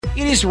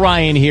It is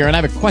Ryan here, and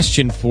I have a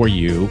question for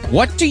you.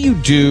 What do you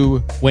do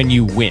when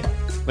you win?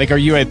 Like, are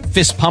you a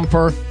fist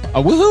pumper,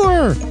 a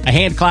woohooer, a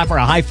hand clapper,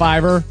 a high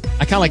fiver?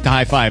 I kind of like the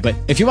high five, but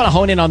if you want to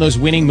hone in on those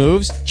winning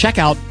moves, check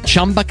out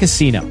Chumba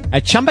Casino.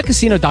 At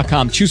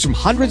ChumbaCasino.com, choose from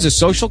hundreds of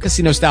social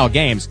casino-style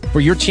games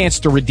for your chance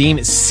to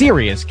redeem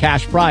serious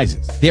cash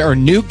prizes. There are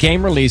new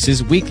game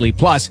releases weekly,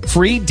 plus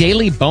free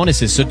daily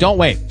bonuses. So don't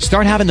wait.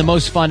 Start having the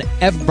most fun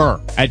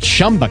ever at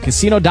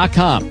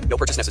ChumbaCasino.com. No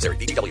purchase necessary.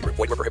 VGW. Void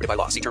where prohibited by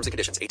law. See terms and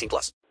conditions.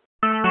 18+.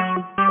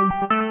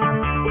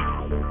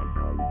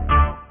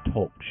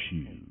 Talk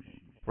shoes.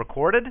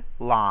 Recorded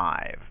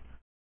live.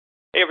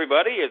 Hey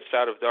everybody, it's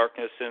Out of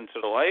Darkness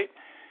into the Light,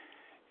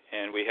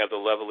 and we have the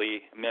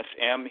lovely Miss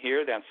M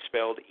here. That's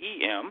spelled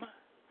E-M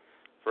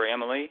for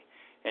Emily,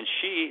 and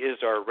she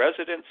is our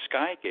resident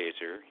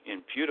skygazer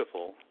in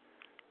beautiful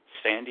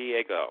San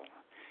Diego.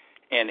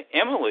 And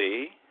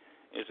Emily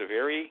is a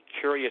very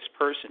curious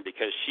person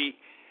because she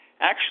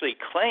actually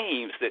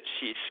claims that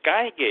she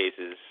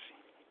skygazes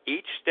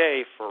each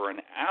day for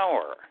an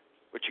hour,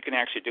 which you can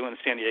actually do in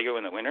San Diego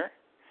in the winter.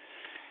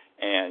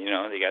 And, you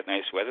know, they got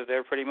nice weather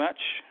there pretty much.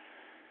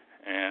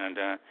 And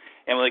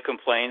Emily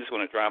complains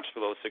when it drops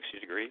below 60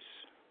 degrees.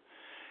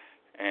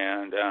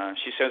 And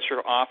she says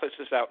her office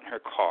is out in her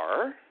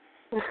car.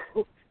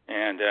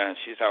 And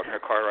she's out in her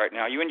car right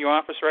now. Are you in your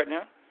office right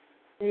now?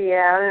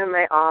 Yeah, I'm in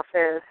my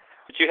office.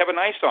 But you have a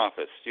nice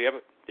office.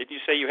 Did you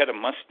say you had a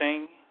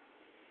Mustang?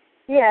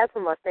 Yeah, it's a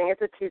Mustang.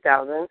 It's a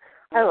 2000.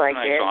 I like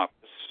nice it. Nice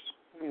office.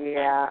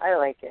 Yeah, I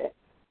like it.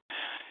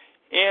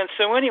 And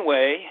so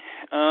anyway,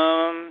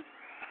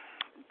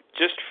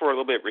 just for a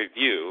little bit of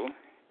review,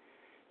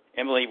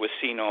 Emily was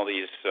seeing all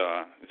these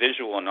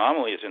visual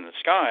anomalies in the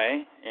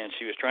sky, and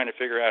she was trying to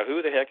figure out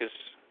who the heck is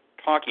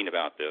talking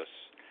about this.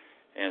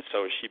 And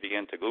so she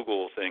began to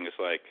Google things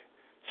like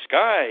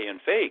sky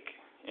and fake,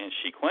 and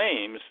she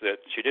claims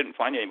that she didn't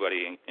find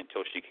anybody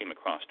until she came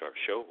across our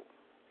show.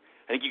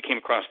 I think you came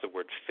across the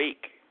word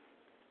fake.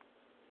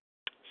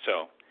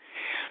 So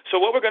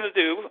what we're going to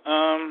do,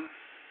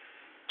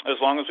 as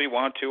long as we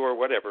want to or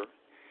whatever,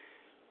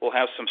 we'll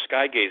have some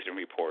skygazing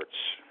reports,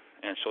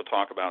 and she'll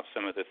talk about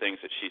some of the things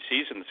that she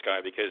sees in the sky,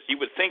 because you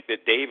would think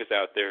that Dave is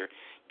out there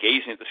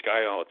gazing at the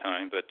sky all the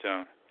time, but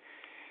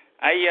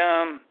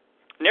I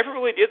never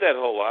really did that a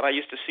whole lot. I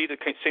used to see the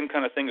same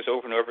kind of things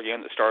over and over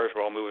again. The stars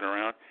were all moving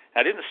around.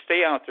 I didn't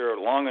stay out there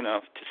long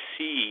enough to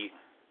see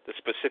the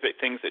specific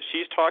things that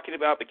she's talking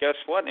about, but guess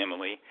what,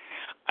 Emily?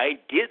 I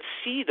did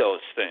see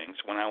those things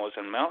when I was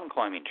on mountain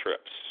climbing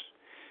trips,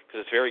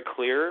 because it's very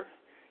clear,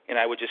 and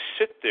I would just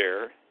sit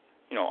there,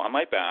 you know, on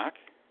my back,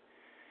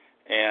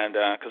 and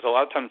because a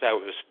lot of times I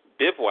was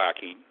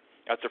bivouacking.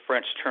 That's a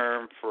French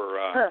term for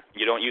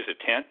you don't use a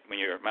tent when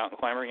you're a mountain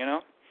climber, you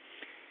know,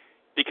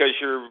 because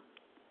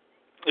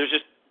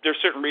there's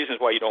certain reasons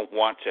why you don't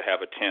want to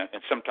have a tent,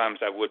 and sometimes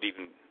I would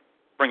even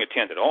bring a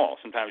tent at all.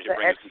 Sometimes you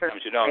bring it,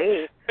 sometimes you don't.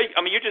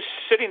 I mean, you're just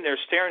sitting there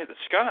staring at the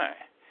sky,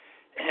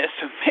 and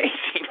it's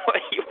amazing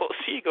what you will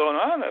see going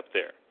on up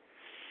there.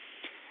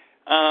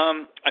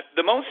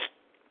 The most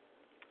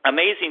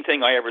amazing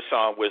thing I ever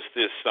saw was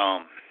this,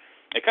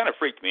 it kind of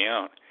freaked me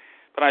out,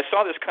 but I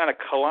saw this kind of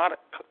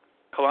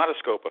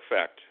kaleidoscope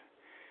effect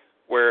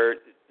where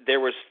there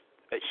was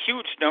a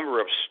huge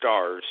number of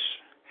stars.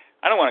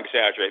 I don't want to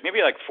exaggerate,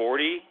 maybe like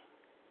 40,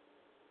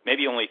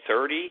 maybe only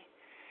 30,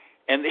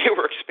 and they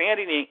were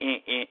expanding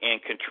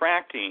and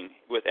contracting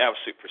with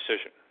absolute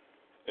precision,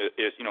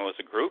 you know, as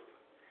a group.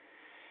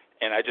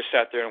 And I just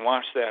sat there and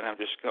watched that, and I'm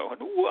just going,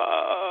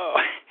 whoa!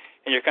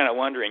 And you're kind of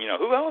wondering, you know,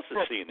 who else is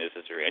seeing this?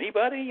 Is there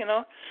anybody, you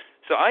know?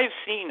 So I've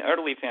seen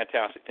utterly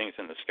fantastic things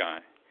in the sky,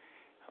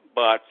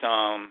 but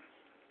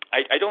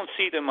I don't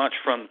see them much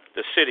from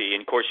the city.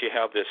 And, of course, you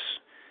have this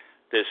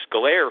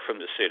glare from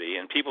the city,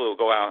 and people will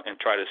go out and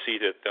try to see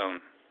that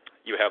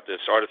you have this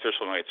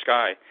artificial night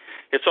sky.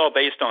 It's all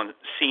based on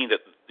seeing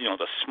that, you know,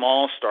 the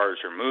small stars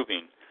are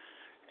moving,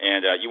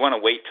 and you want to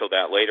wait till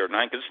that later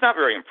night because it's not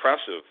very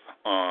impressive,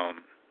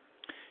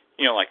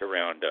 you know, like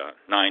around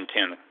 9,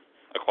 10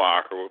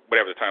 o'clock or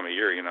whatever the time of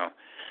year, you know.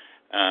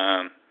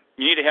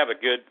 You need to have a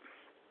good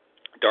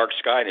dark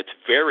sky, and it's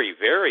very,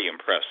 very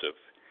impressive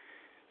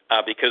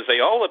because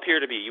they all appear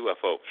to be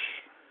UFOs.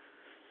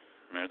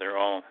 They're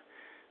all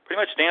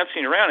pretty much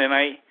dancing around, and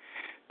I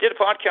did a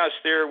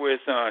podcast there with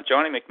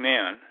Johnny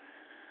McMahon.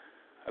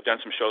 I've done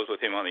some shows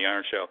with him on the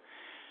Iron Show,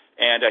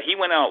 and he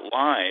went out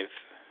live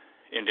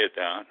and did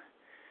that,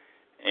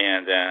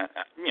 and,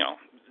 you know,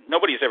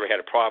 nobody's ever had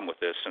a problem with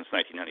this since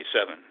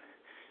 1997.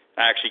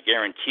 I actually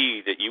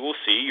guarantee that you will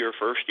see your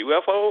first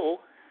UFO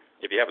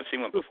if you haven't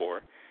seen one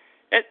before,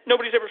 and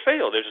nobody's ever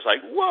failed. They're just like,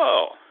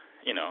 whoa,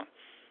 you know.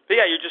 But,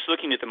 yeah, you're just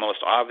looking at the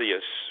most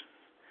obvious,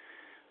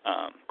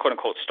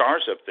 quote-unquote,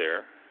 stars up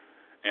there,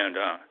 and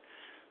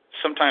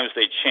sometimes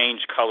they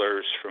change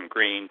colors from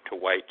green to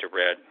white to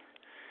red.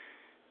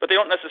 But they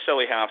don't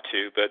necessarily have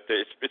to, but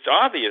it's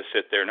obvious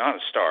that they're not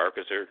a star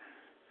because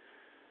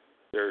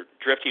they're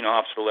drifting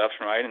off to the left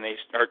and right, and they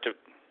start to,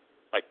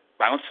 like,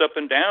 bounce up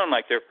and down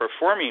like they're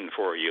performing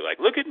for you. Like,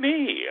 look at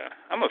me.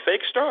 I'm a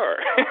fake star.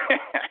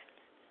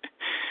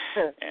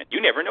 And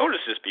you never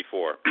noticed this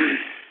before.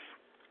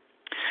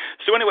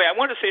 So anyway, I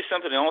wanted to say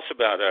something else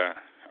about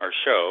our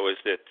show, is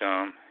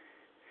that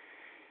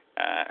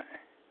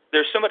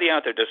there's somebody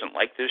out there doesn't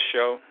like this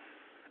show,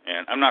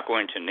 and I'm not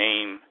going to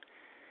name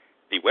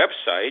the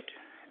website,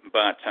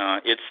 but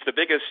it's the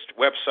biggest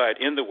website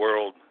in the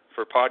world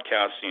for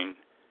podcasting,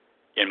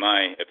 in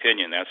my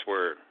opinion. That's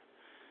where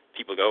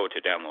people go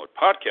to download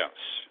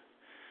podcasts.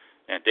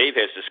 And Dave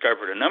has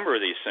discovered a number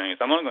of these things.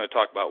 I'm only going to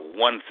talk about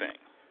one thing,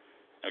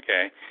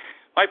 okay?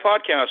 My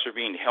podcasts are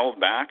being held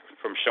back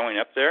from showing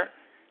up there.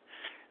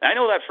 And I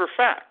know that for a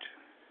fact.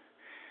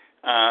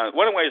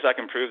 One of the ways I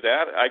can prove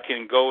that, I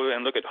can go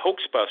and look at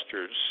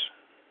Hoaxbusters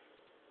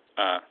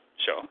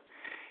show,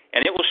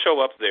 and it will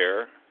show up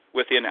there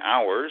within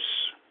hours,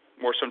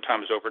 or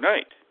sometimes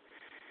overnight.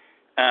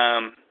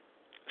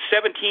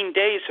 17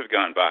 days have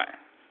gone by,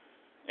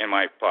 and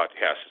my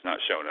podcast has not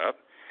shown up.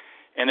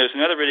 And there's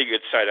another really good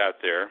site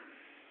out there,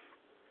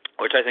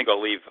 which I think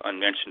I'll leave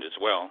unmentioned as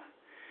well,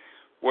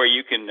 where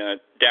you can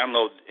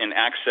download and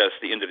access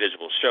the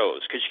individual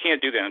shows, because you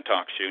can't do that on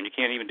TalkShoe, and you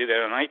can't even do that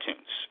on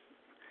iTunes.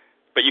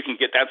 But you can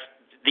get, that's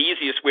the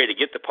easiest way to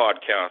get the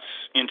podcasts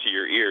into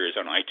your ears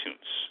on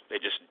iTunes. They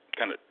just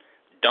kind of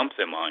dump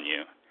them on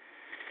you.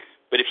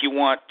 But if you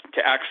want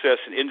to access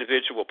an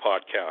individual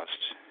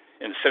podcast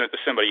and send it to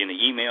somebody in the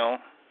email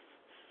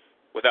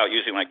without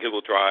using like Google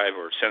Drive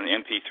or send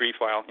an MP3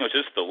 file,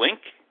 just the link,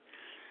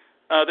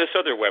 this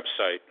other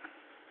website,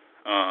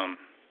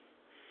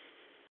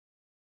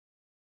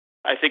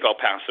 I think I'll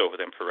pass over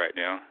them for right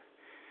now.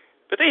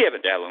 But they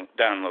haven't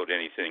downloaded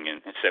anything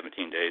in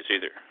 17 days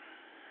either.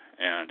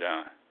 And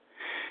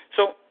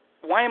so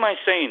why am I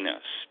saying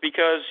this?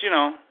 Because,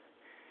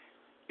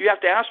 you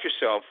have to ask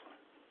yourself,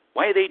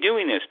 why are they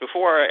doing this?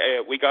 Before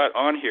we got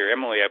on here,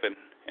 Emily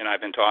and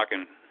I've been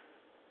talking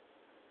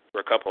for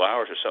a couple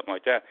hours or something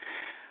like that.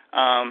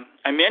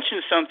 I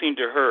mentioned something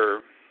to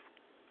her,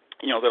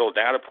 a little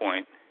data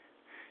point.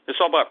 It's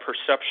all about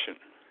perception.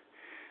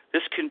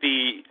 This can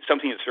be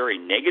something that's very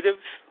negative,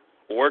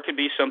 or it can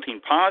be something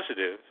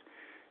positive.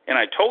 And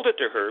I told it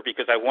to her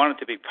because I wanted it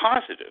to be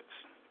positive.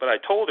 But I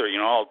told her,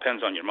 all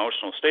depends on your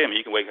emotional state. I mean,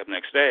 you can wake up the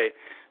next day,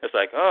 it's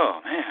like, oh,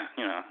 man,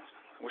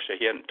 I wish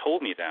he hadn't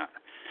told me that.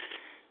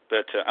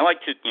 But I like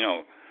to,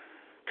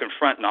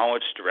 confront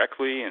knowledge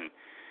directly and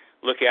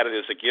look at it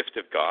as a gift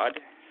of God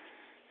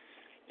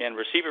and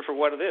receive it for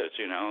what it is,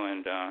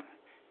 and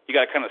you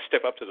got to kind of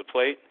step up to the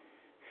plate.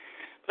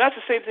 But that's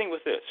the same thing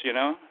with this,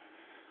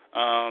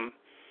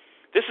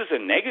 This is a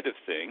negative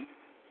thing,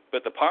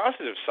 but the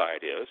positive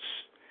side is,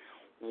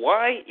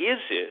 why is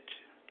it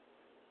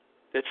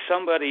that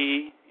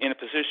somebody in a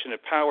position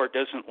of power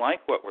doesn't like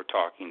what we're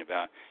talking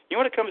about? You know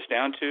what it comes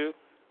down to?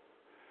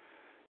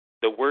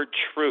 The word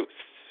truth.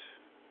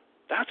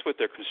 That's what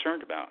they're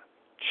concerned about,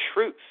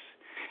 truth.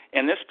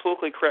 And this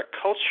politically correct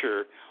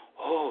culture,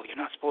 you're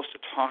not supposed to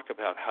talk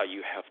about how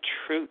you have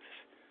truth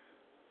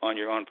on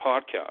your own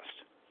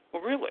podcast.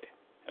 Well, really?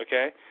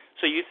 Okay?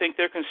 So you think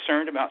they're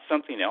concerned about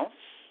something else?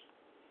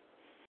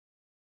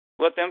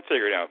 Let them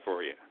figure it out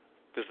for you,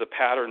 because the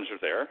patterns are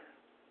there.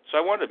 So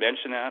I wanted to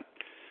mention that.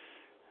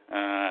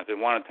 I've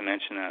been wanting to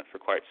mention that for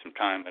quite some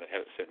time, but I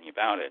haven't said anything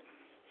about it.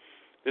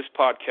 This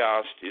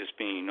podcast is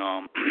being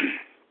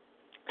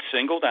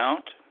singled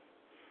out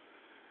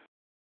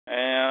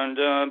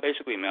and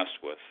basically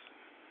messed with.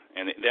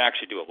 And they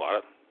actually do a lot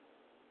of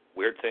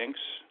weird things,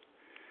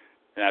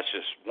 and that's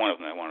just one of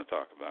them I want to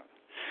talk about.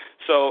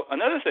 So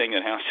another thing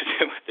that has to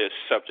do with this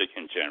subject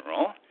in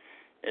general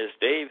is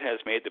Dave has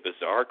made the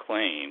bizarre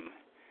claim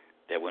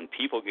that when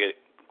people get,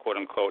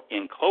 quote-unquote,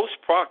 in close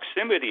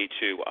proximity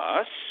to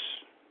us,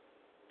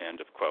 end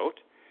of quote,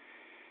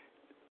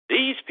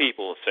 these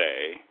people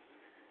say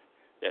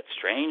that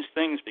strange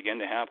things begin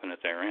to happen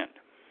at their end.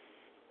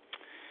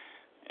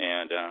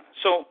 And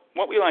so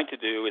what we like to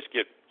do is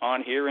get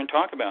on here and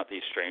talk about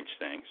these strange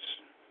things.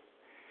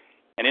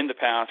 And in the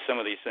past, some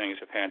of these things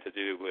have had to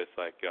do with,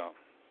 like,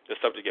 the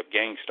subject of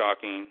gang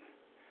stalking.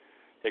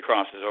 It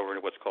crosses over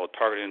into what's called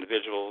targeted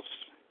individuals.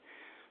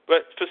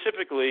 But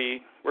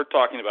specifically, we're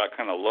talking about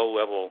kind of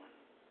low-level,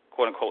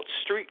 quote-unquote,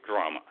 street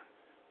drama,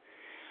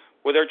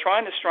 where they're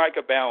trying to strike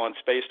a balance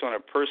based on a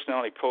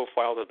personality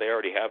profile that they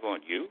already have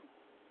on you.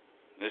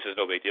 This is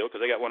no big deal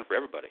because they got one for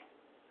everybody,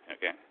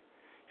 okay?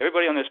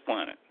 Everybody on this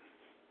planet.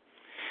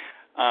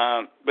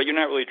 But you're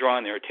not really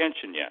drawing their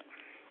attention yet.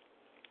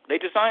 They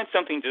designed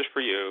something just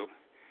for you,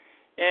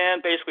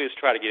 and basically it's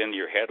try to get into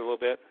your head a little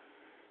bit.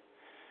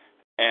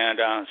 And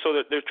so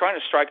they're trying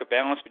to strike a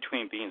balance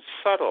between being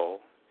subtle,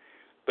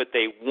 but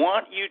they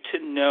want you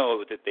to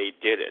know that they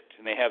did it.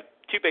 And they have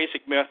two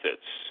basic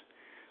methods.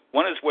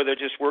 One is where they're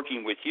just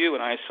working with you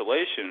in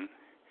isolation,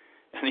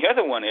 and the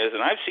other one is,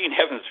 and I've seen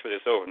evidence for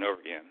this over and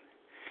over again,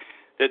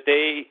 that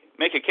they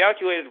make a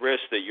calculated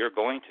risk that you're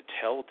going to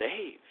tell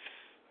Dave.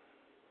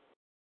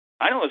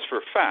 I know this for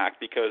a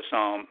fact because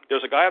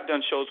there's a guy I've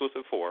done shows with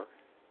before.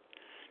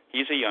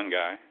 He's a young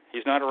guy.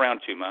 He's not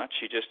around too much.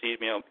 He just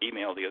emailed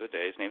the other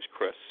day. His name's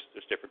Chris.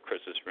 There's different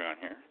Chris's around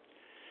here.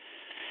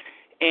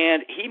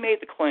 And he made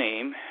the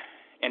claim,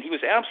 and and he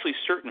was absolutely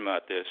certain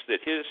about this, that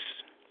his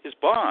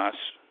boss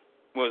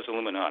was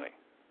Illuminati.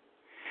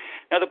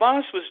 Now, the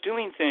boss was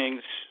doing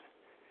things,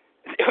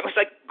 it was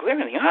like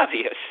glaringly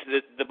obvious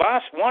that the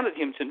boss wanted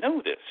him to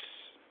know this.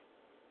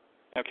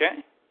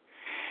 Okay?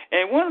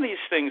 And one of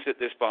these things that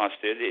this boss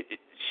did,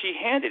 she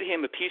handed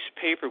him a piece of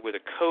paper with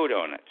a code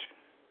on it.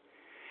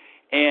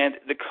 And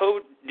the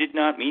code did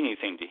not mean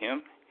anything to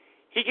him.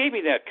 He gave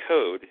me that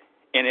code,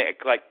 and it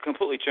like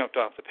completely jumped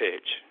off the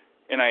page.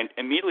 And I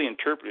immediately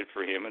interpreted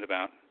for him in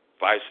about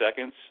 5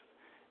 seconds,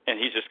 and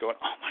he's just going,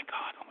 oh my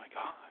God, oh my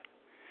God.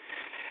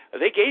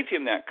 They gave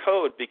him that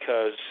code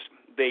because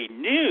they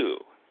knew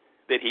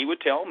that he would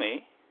tell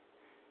me,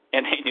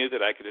 and they knew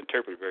that I could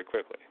interpret very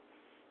quickly.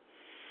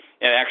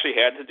 And it actually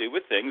had to do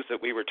with things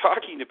that we were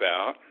talking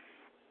about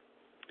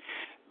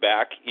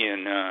back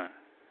in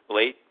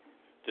late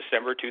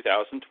December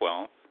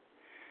 2012,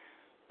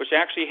 which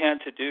actually had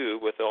to do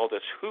with all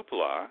this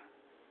hoopla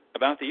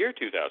about the year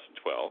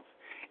 2012.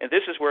 And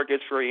this is where it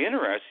gets very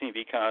interesting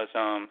because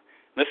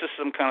this is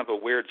some kind of a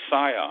weird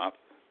PsyOps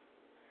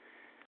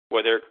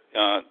where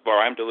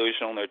I'm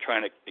delusional and they're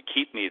trying to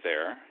keep me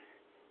there.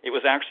 It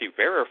was actually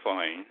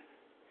verifying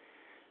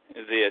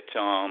that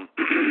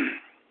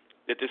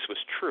that this was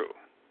true.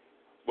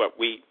 What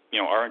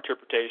our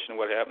interpretation of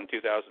what happened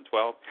in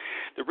 2012.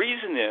 The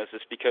reason is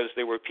because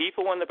there were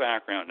people in the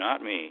background,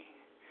 not me,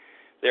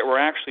 that were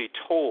actually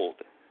told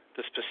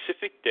the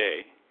specific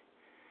day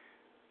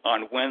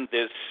on when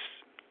this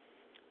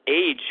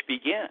age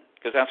began,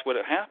 because that's what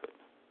it happened.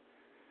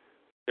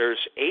 There's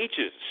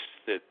ages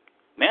that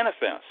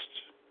manifest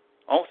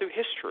all through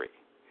history.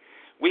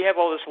 We have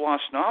all this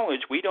lost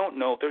knowledge. We don't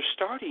know their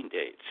starting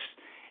dates,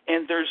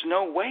 and there's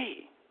no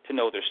way to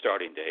know their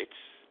starting dates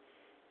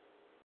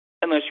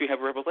unless you have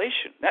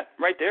revelation. That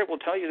right there will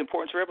tell you the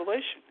importance of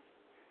revelation.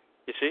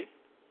 You see?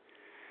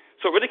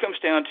 So it really comes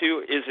down to,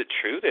 is it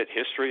true that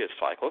history is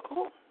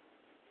cyclical?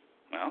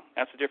 Well,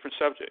 that's a different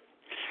subject.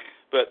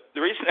 But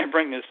the reason I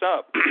bring this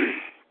up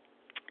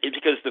is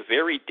because the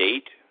very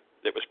date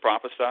that was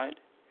prophesied,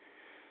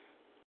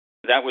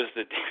 that was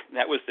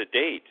the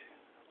date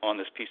on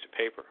this piece of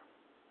paper,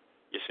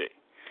 you see.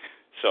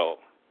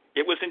 So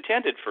it was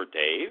intended for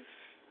Dave,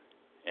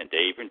 and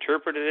Dave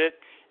interpreted it,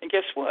 and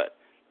guess what?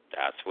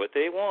 That's what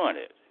they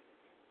wanted.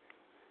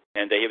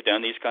 And they have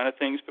done these kind of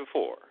things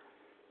before.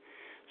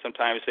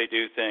 Sometimes they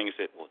do things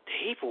that, well,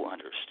 Dave will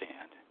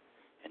understand,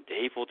 and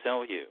Dave will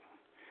tell you.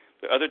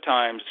 But other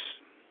times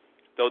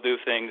they'll do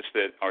things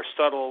that are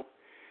subtle,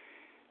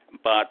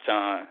 but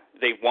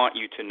they want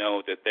you to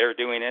know that they're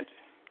doing it.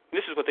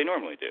 This is what they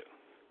normally do.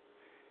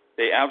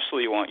 They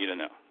absolutely want you to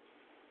know.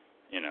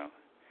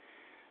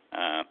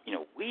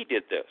 We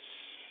did this.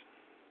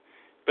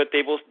 But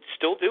they will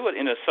still do it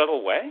in a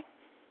subtle way.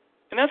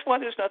 And that's why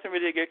there's nothing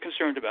really to get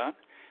concerned about.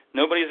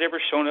 Nobody's ever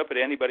shown up at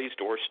anybody's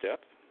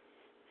doorstep.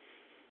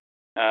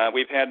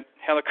 We've had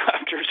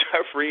helicopters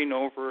hovering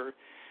over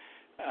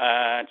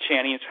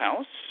Channing's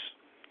house.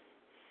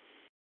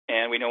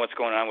 And we know what's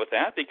going on with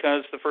that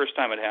because the first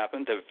time it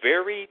happened, the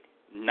very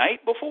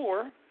night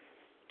before,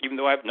 even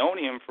though I've known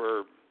him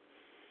for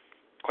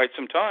quite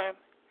some time,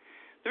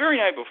 the very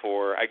night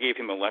before, I gave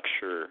him a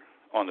lecture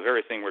on the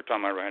very thing we're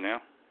talking about right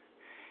now.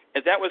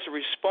 And that was a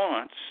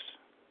response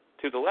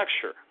to the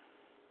lecture.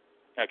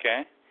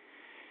 Okay?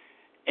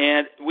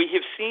 And we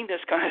have seen this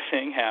kind of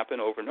thing happen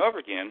over and over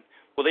again.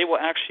 Well, they will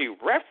actually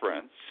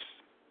reference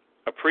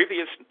a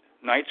previous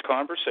night's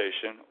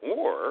conversation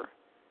or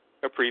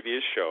a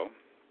previous show.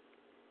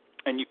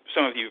 And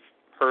some of you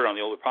have heard on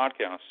the older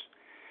podcasts,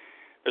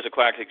 there's a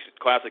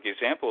classic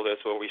example of this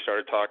where we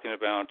started talking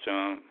about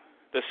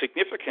the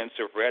significance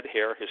of red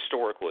hair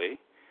historically,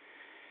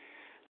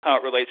 how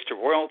it relates to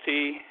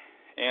royalty,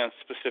 and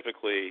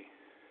specifically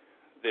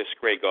this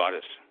gray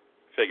goddess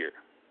figure,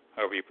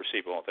 however you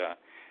perceive all that.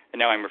 And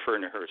now I'm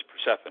referring to her as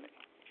Persephone,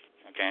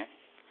 okay?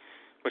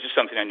 Which is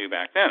something I knew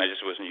back then. I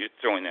just wasn't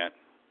throwing that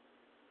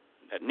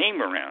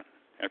name around,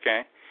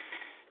 okay?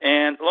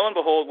 And lo and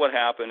behold, what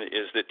happened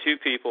is that two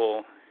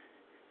people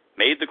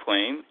made the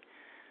claim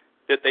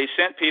that they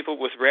sent people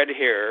with red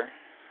hair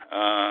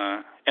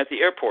at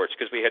the airports,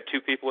 because we had two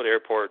people at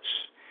airports,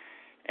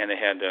 and they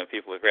had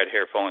people with red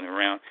hair following them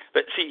around.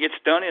 But see, it's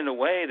done in a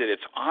way that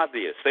it's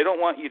obvious. They don't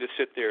want you to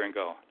sit there and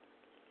go,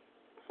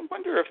 I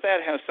wonder if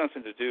that has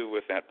something to do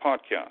with that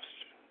podcast.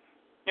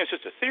 It's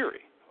just a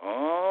theory.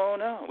 Oh,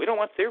 no, we don't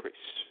want theories.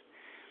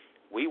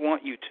 We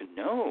want you to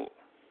know,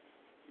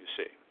 you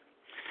see.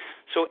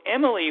 So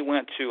Emily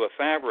went to a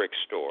fabric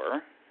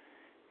store,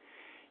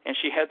 and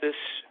she had this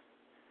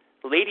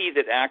lady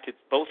that acted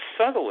both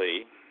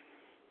subtly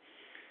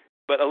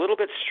but a little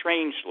bit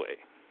strangely.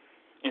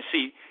 And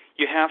see,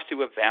 you have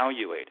to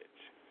evaluate it.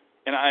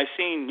 And I've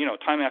seen,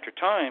 time after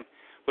time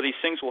where these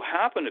things will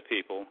happen to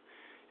people,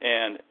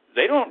 and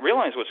they don't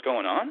realize what's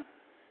going on.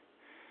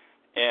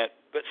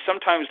 But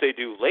sometimes they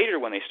do later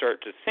when they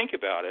start to think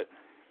about it.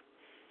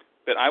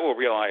 But I will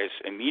realize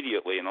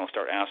immediately, and I'll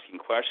start asking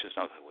questions.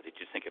 I'll say, what did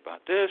you think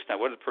about this? Now,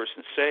 what did the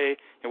person say?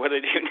 And what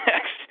did they do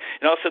next?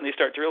 And all of a sudden they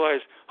start to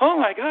realize, oh,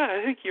 my God,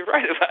 I think you're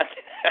right about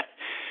that.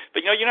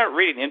 But, you're not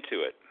reading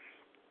into it.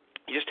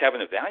 You just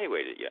haven't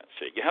evaluated it yet.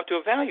 See, you have to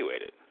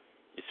evaluate it,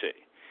 you see.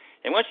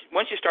 And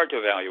once you start to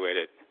evaluate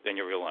it, then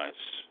you realize,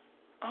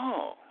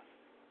 oh,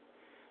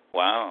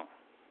 wow,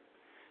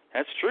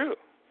 that's true.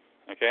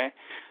 Okay?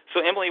 So,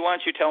 Emily, why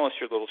don't you tell us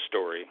your little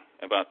story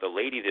about the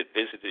lady that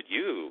visited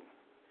you?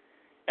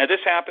 And this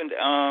happened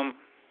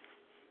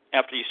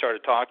after you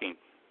started talking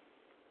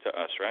to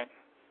us, right?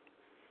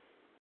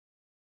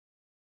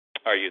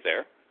 Are you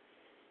there?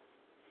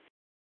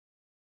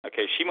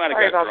 Okay, she might have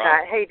Sorry got about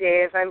dropped. that. Hey,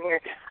 Dave, I'm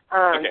here.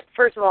 Okay.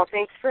 First of all,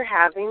 thanks for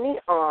having me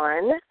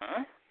on.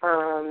 Huh?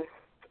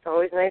 It's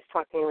always nice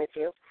talking with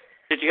you.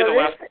 Did you hear the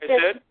last thing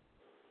I said?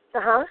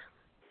 Uh-huh.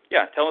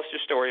 Yeah, tell us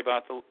your story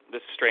about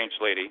this strange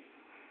lady.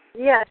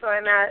 Yeah, so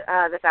I'm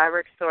at the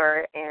fabric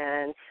store,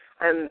 and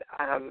I'm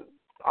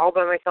all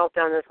by myself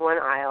down this one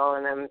aisle,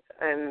 and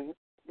I'm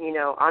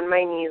on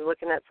my knees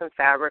looking at some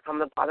fabric on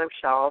the bottom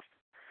shelf,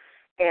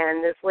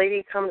 and this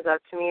lady comes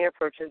up to me and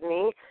approaches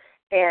me,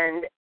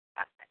 and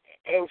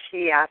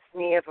she asked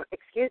me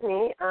excuse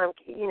me, can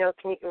you,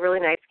 really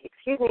nice,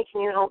 excuse me,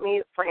 can you help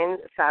me find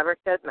fabric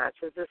that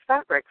matches this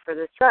fabric for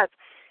this dress?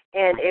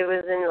 And it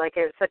was in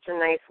such a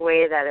nice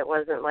way that it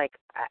wasn't like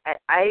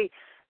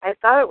I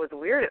thought it was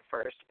weird at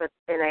first, but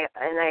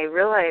I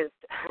realized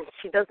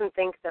she doesn't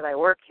think that I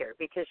work here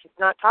because she's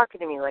not talking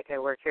to me like I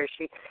work here.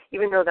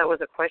 Even though that was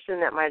a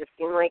question that might have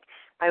seemed like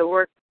I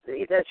worked,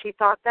 that she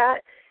thought that,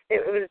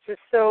 it was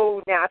just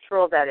so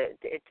natural that it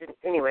didn't.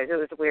 Anyways, it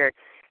was weird.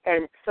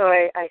 And so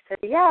I said,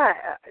 yeah,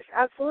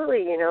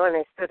 absolutely, and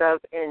I stood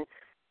up and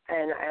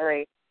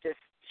I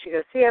she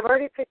goes, see, I've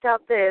already picked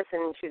out this,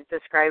 and she's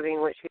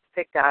describing what she's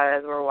picked out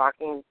as we're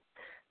walking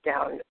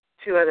down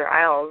two other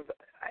aisles,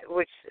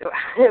 which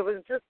it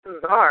was just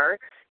bizarre.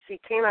 She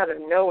came out of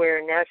nowhere,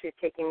 and now she's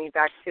taking me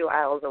back 2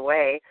 aisles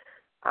away.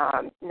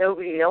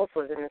 Nobody else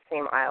was in the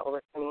same aisle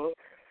with me.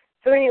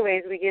 So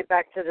anyways, we get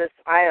back to this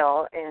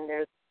aisle,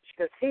 and she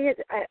goes, see,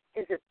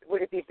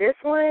 would it be this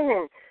one?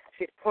 And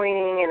she's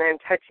pointing, and I'm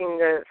touching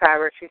the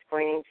fabric she's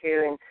pointing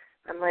to, and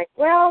I'm like,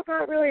 well,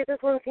 not really.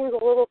 This one seems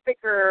a little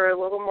thicker, a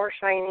little more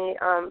shiny,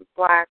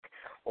 black,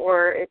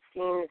 or it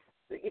seems,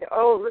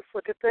 let's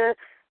look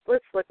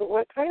at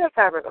what kind of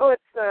fabric. Oh,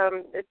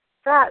 it's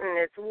satin,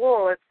 it's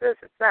wool, it's this,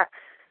 it's that.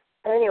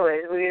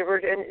 Anyways,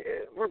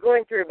 we're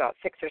going through about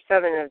 6 or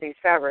 7 of these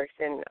fabrics,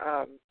 and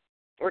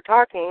we're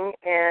talking,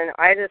 and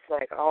I just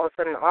all of a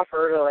sudden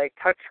offer to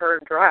touch her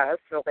dress,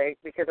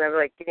 because I'm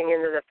getting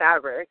into the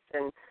fabrics,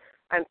 and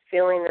I'm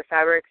feeling the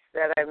fabrics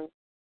that I'm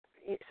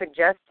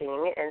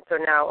suggesting, and so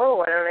now,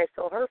 why don't I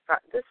sell her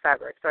this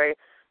fabric? So I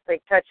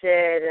touch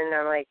it, and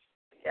I'm like,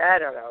 I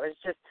don't know, it's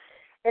just,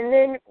 and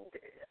then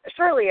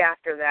shortly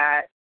after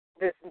that,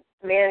 this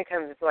man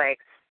comes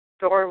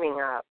storming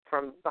up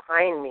from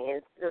behind me.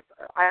 The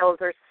aisles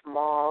are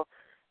small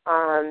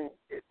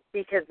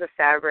because the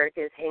fabric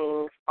is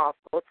hanging off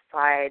both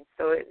sides,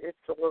 so it's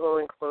a little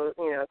enclosed,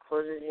 it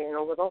closes you in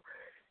a little.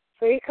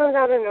 So he comes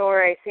out of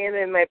nowhere. I see him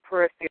in my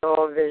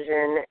peripheral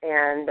vision,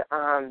 and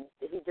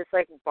he just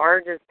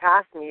barges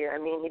past me. I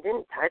mean, he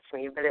didn't touch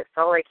me, but it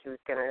felt like he was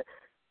gonna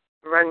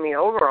run me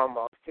over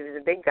almost. He was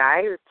a big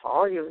guy. He was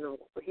tall. He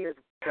was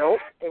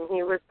built, and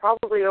he was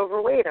probably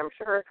overweight, I'm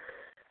sure.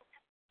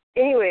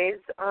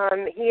 Anyways,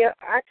 he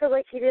acted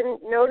like he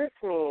didn't notice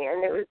me,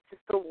 and it was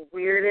just the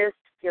weirdest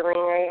feeling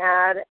I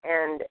had,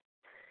 and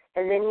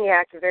then he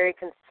acted very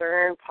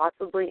concerned,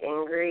 possibly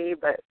angry,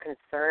 but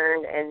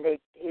concerned, and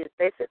he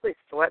basically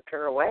swept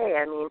her away.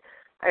 I mean,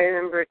 I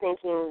remember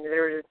thinking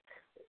there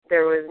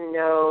was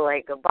no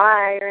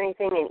goodbye or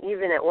anything, and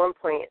even at one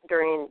point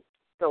during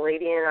the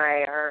lady and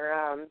I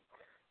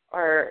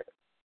our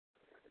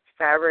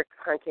fabric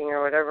hunting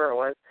or whatever it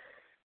was,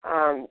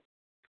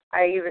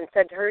 I even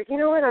said to her, you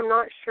know what, I'm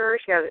not sure.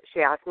 She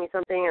asked me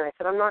something, and I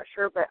said, I'm not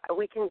sure, but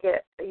we can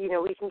get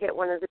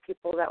one of the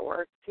people that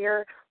works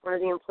here, one of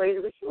the employees.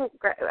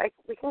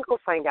 We can go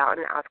find out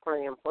and ask one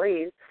of the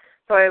employees.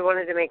 So I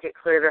wanted to make it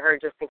clear to her,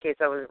 just in case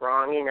I was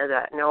wrong,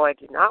 that no, I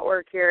do not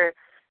work here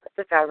at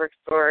the fabric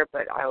store,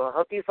 but I will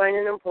help you find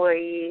an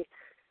employee.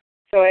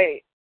 So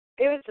it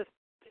was just,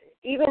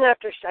 even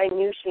after I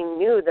knew she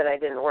knew that I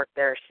didn't work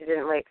there, she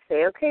didn't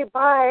say, okay,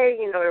 bye.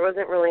 There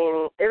wasn't really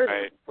any, it was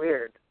Right.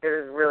 weird. It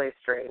was really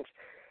strange.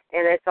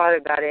 And I thought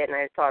about it, and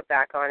I thought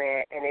back on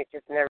it, and it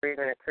just never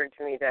even occurred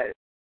to me that,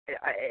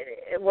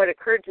 what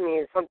occurred to me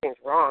is something's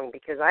wrong,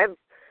 because I've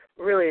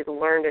really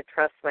learned to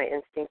trust my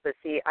instinct, but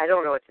see, I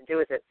don't know what to do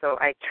with it, so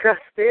I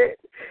trust it.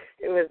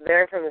 It was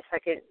there from the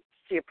second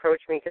she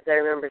approached me, because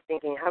I remember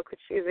thinking, how could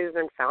she have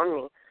even found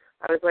me?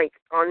 I was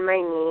on my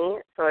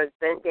knee, so I was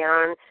bent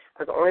down.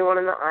 I was the only one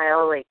in the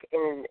aisle,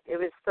 and it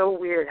was so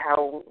weird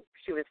how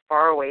she was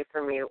far away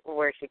from me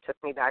where she took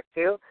me back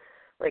to,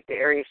 the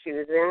area she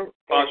was in.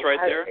 Pause right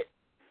there.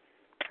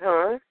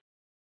 Huh?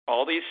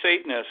 All these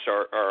Satanists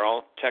are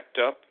all teched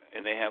up,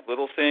 and they have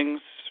little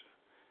things.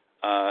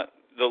 The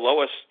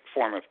lowest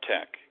form of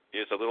tech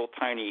is a little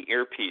tiny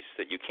earpiece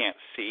that you can't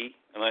see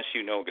unless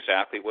you know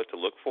exactly what to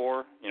look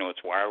for.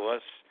 It's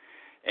wireless,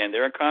 and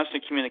they're in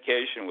constant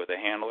communication with a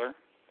handler.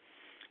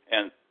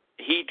 And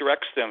he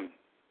directs them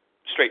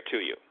straight to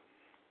you.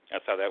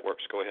 That's how that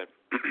works. Go ahead.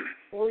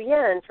 Well,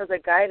 yeah, and for the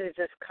guy to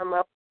just come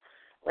up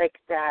like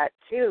that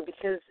too,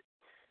 because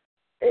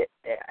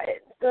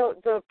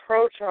the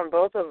approach on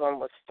both of them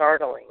was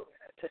startling,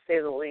 to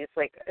say the least.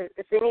 Like,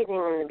 if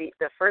anything,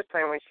 the first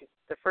time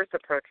the first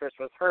approach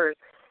was hers.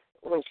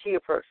 When she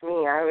approached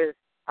me, I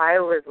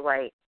was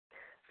like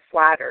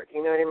flattered.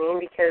 You know what I mean?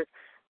 Because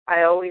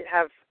I always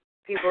have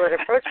people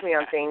that approach me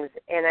on things,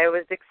 and I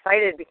was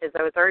excited because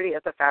I was already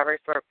at the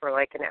fabric store for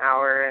like an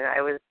hour, and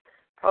I was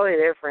probably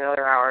there for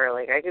another hour.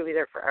 Like, I could be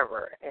there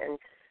forever. And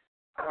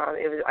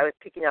I was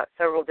picking out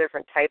several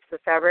different types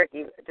of fabric,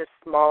 just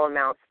small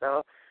amounts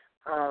though,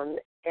 and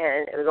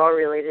it was all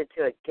related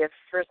to a gift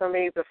for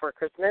somebody before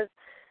Christmas.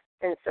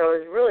 And so I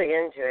was really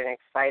into it and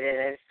excited.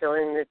 I was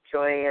feeling the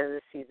joy of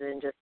the season.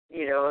 Just,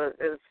 it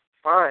was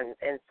fun.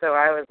 And so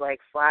I was like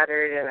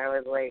flattered, and I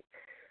was like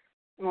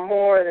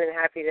more than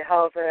happy to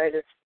help.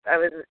 And I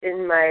was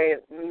in my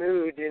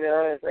mood,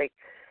 I was like,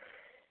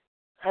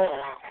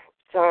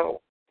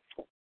 so.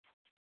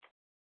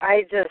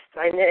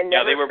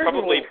 Yeah, they were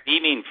probably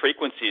beaming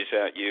frequencies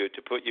at you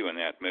to put you in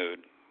that mood,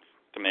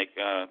 to make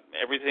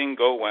everything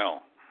go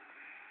well.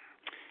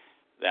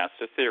 That's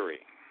the theory.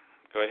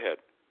 Go ahead.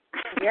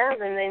 Yeah,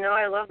 then they know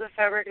I love the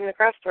fabric and the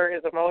craft store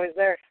because I'm always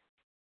there.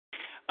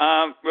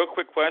 Real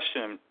quick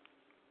question,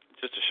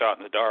 just a shot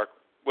in the dark.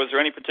 Was there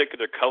any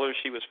particular color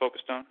she was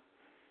focused on?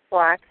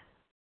 Black.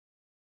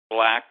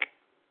 Black?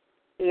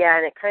 Yeah,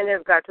 and it kind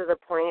of got to the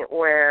point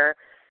where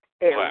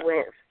it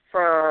went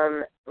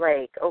from,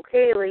 like,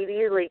 okay,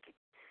 lady, like,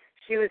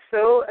 she was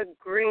so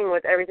agreeing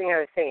with everything I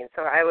was saying.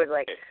 So I was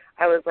like,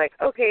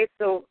 okay,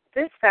 so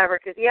this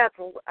fabric is,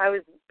 I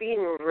was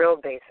being real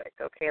basic,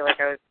 okay? Like,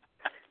 I was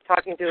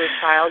talking to a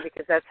child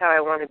because that's how I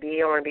want to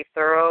be. I want to be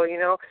thorough,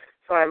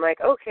 So I'm like,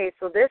 okay,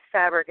 so this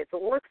fabric, it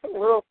looks a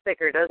little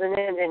thicker, doesn't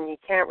it? And you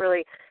can't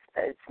really,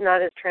 it's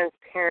not as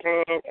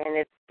transparent, and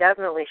it's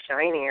definitely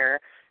shinier.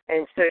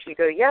 And so she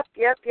go, yep,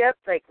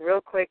 like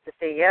real quick to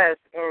say yes.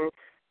 And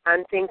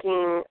I'm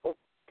thinking,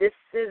 this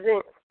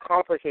isn't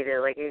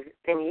complicated, like,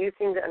 and you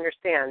seem to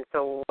understand.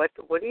 So what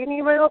do you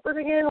need my help with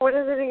again? What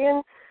is it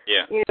again?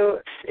 Yeah.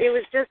 It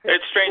was just.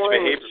 It's strange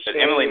behavior. But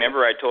Emily,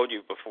 remember I told you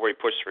before we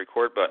pushed the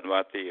record button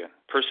about the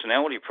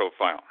personality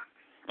profile.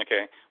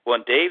 Okay. Well,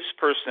 in Dave's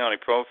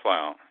personality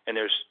profile, and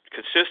there's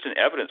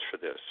consistent evidence for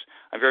this,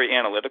 I'm very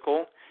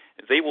analytical.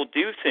 They will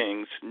do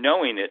things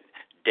knowing that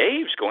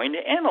Dave's going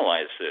to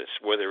analyze this,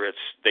 whether it's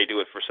they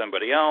do it for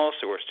somebody else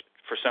or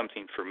for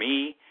something for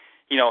me.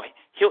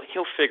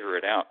 He'll figure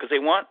it out because they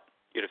want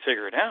you to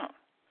figure it out.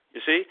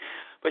 You see?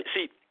 But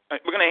see,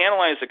 we're going to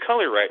analyze the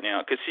color right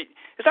now because, see,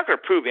 it's not going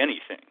to prove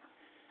anything,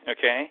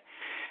 okay?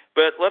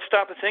 But let's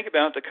stop and think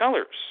about the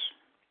colors.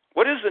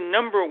 What is the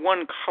number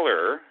one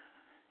color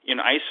in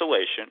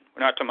isolation,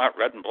 we're not talking about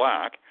red and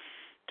black,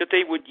 that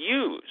they would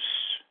use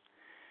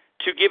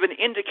to give an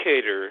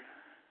indicator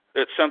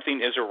that something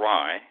is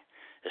awry,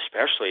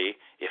 especially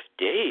if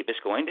Dave is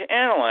going to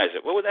analyze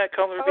it? What would that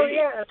color be? Oh,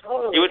 yeah,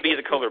 totally. It would be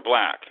the color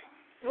black.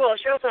 Well,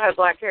 she also had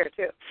black hair,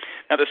 too.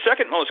 Now, the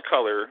second most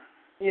color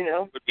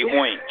would be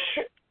orange.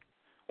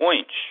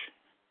 Orange.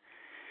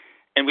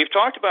 And we've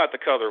talked about the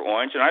color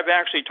orange, and I've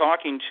actually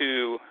talking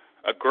to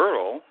a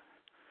girl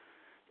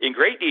in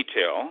great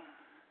detail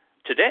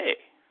today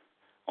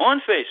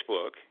on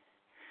Facebook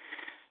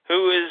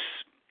who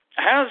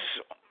has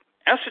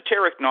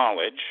esoteric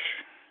knowledge,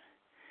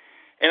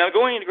 and I'm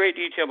going into great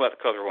detail about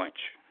the color orange.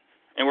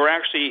 And we're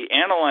actually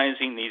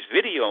analyzing these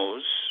videos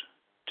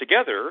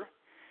together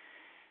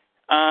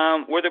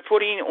where they're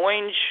putting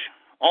orange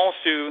all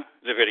through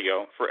the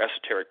video for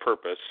esoteric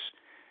purpose,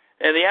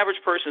 and the average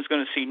person is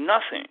going to see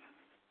nothing.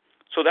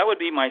 So that would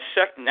be my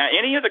second. Now,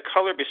 any other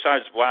color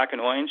besides black and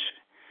orange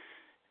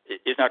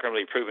is not going to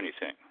really prove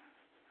anything,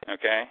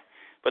 okay?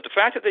 But the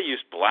fact that they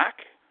use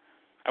black,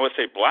 I would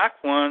say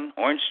black 1,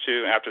 orange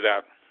 2, after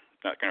that,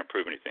 not going to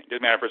prove anything.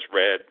 Doesn't matter if it's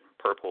red,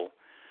 purple,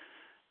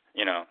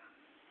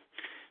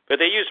 But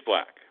they use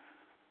black.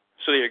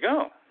 So there you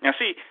go. Now,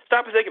 see,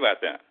 stop and think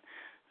about that.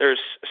 There's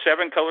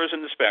 7 colors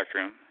in the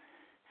spectrum.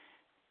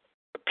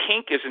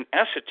 Pink is an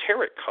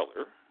esoteric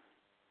color,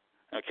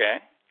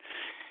 okay?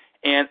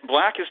 And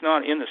black is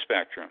not in the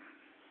spectrum.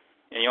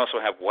 And you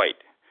also have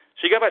white.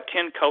 So you got about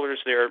 10 colors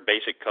there,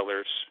 basic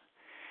colors.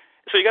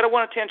 So you got a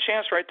 1 in 10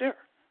 chance right there.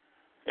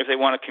 If they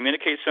want to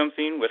communicate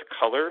something with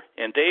color,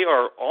 and they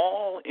are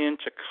all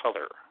into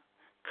color.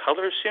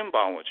 Color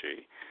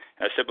symbology.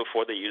 As I said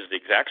before, they use the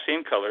exact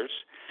same colors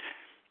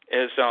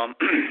as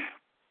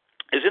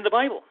is in the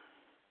Bible,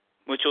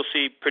 which you'll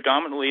see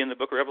predominantly in the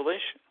book of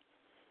Revelation.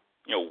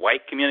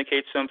 White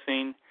communicates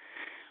something,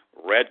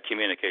 red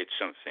communicates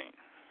something.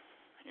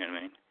 You know what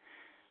I mean?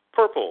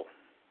 Purple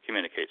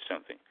communicates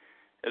something.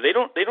 They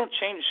don't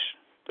change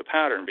the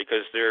pattern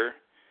because they're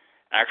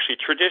actually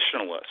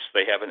traditionalists.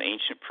 They have an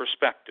ancient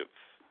perspective.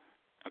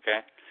 Okay?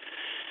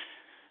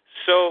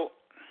 So,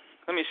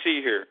 let me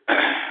see here.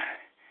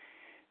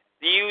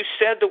 You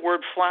said the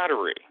word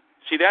flattery.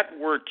 See, that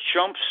word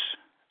jumps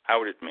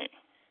out at me.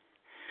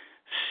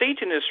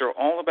 Satanists are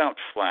all about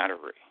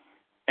flattery.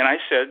 and I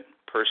said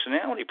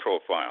personality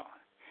profile.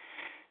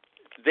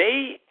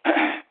 They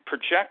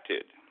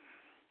projected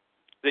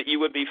that you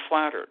would be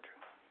flattered.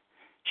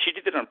 She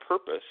did it on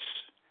purpose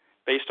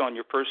based on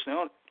your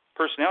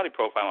personality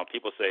profile. And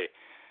people say,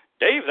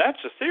 Dave, that's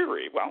a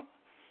theory. Well,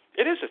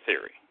 it is a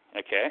theory,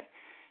 okay?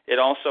 It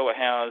also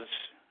has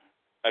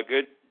a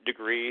good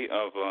degree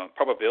of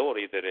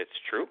probability that it's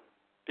true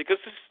because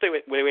this is the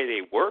way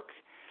they work.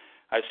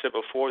 I said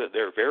before that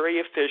they're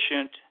very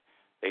efficient.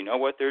 They know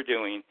what they're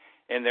doing,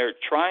 and they're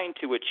trying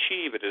to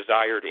achieve a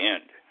desired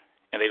end,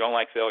 and they don't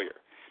like failure.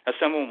 Now,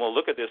 someone will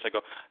look at this and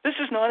go, this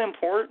is not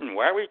important.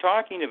 Why are we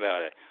talking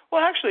about it?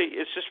 Well, actually,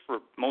 it's just for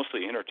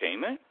mostly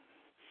entertainment.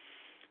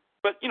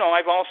 But,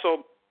 I've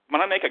also,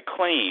 when I make a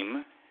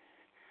claim,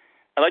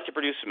 I like to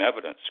produce some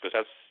evidence because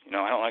that's,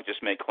 I don't like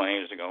just make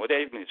claims and go, well,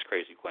 Dave made this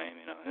crazy claim,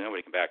 and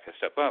nobody can back this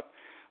stuff up.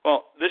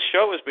 Well, this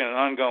show has been an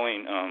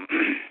ongoing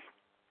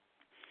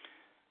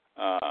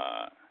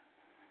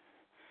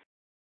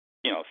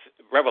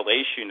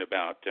revelation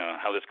about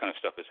how this kind of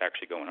stuff is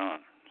actually going on.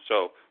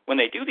 So when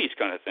they do these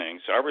kind of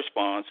things, our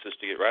response is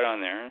to get right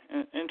on there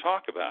and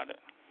talk about it.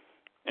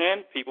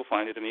 And people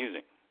find it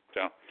amusing.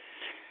 So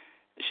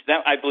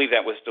I believe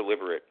that was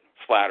deliberate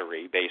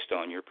flattery based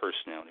on your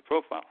personality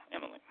profile,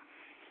 Emily.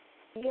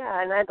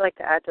 Yeah, and I'd like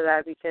to add to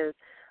that because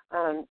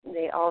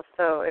they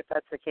also, if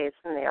that's the case,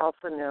 then they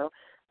also know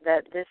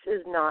that this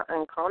is not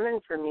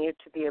uncommon for me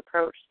to be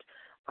approached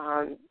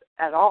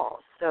at all.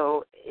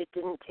 So it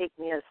didn't take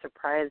me as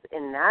surprise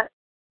in that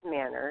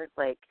manner.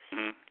 Like,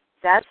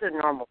 that's a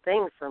normal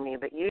thing for me,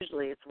 but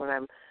usually it's when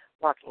I'm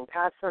walking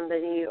past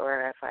somebody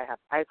or if I have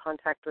eye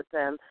contact with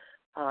them,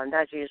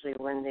 that's usually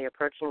when the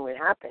approaching would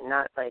happen,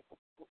 not like,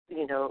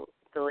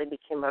 the lady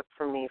came up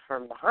from me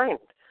from behind,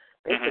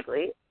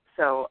 basically.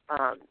 So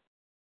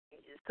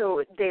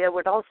so they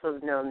would also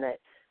have known that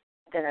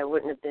I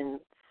wouldn't have been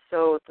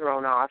so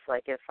thrown off,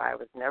 like if I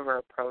was never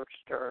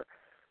approached or,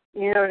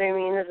 you know what I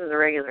mean? This is a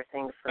regular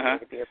thing for me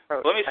to be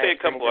approached. Let me say a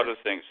couple other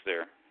things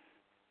there.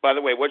 By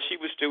the way, what she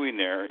was doing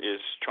there is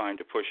trying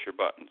to push your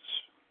buttons.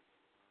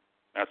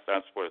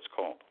 That's what it's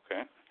called,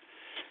 okay?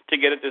 To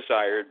get a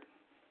desired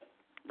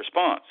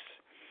response.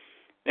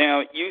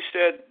 Now, you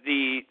said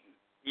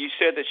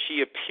that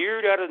she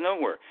appeared out of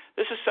nowhere.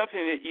 This is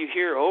something that you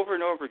hear over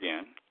and over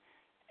again.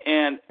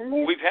 And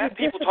we've had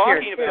people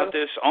talking about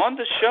this on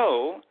the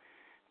show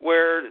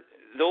where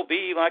they'll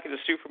be like at a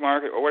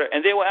supermarket or whatever,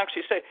 and they will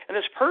actually say, and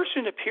this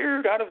person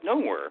appeared out of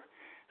nowhere.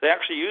 They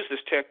actually use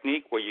this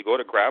technique where you go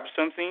to grab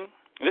something.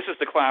 And this is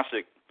the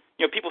classic.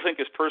 People think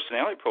this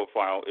personality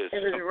profile is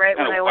some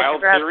kind of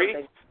wild theory.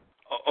 Something.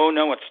 Oh,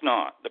 no, it's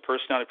not. The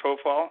personality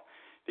profile,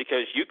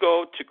 because you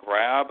go to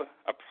grab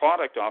a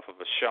product off of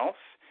a shelf,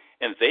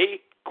 and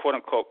they,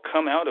 quote-unquote,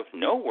 come out of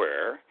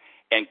nowhere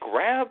and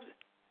grab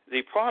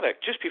the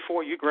product just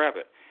before you grab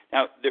it.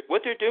 Now,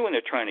 what they're doing,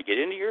 they're trying to get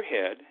into your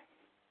head,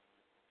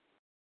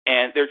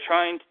 and they're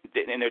telling,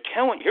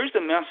 here's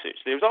the message.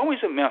 There's always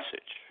a message,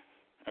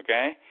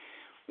 okay?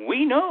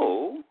 We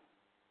know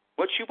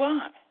what you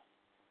buy,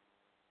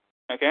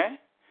 okay?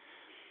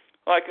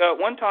 Like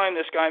one time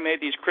this guy made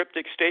these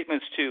cryptic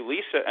statements to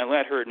Lisa and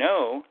let her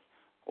know,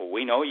 well,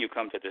 we know you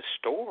come to this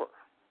store,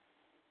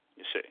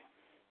 you see.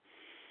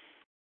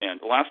 And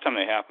the last time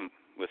they happened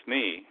with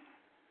me,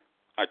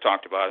 I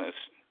talked about it in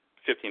this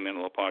 15-minute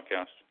little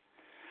podcast.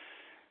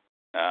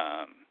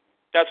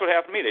 That's what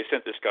happened to me. They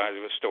sent this guy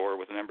to a store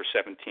with the number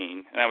 17,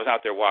 and I was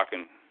out there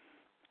walking,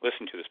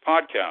 listening to this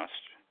podcast,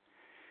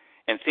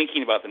 and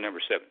thinking about the number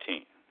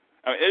 17.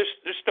 I mean,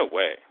 there's no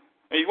way.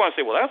 I mean, you want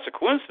to say, well, that's a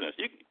coincidence.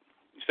 You can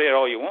say it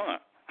all you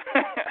want.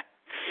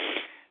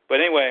 But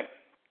anyway,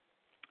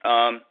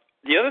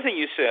 the other thing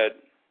you said,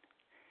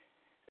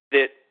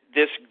 that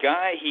this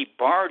guy, he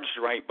barged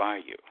right by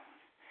you.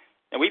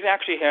 And we've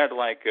actually had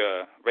like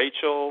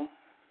Rachel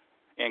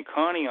and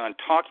Connie on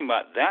talking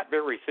about that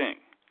very thing.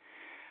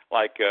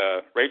 Like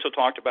Rachel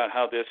talked about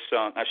how this,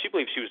 now she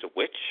believes she was a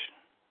witch,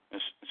 and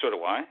so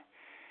do I.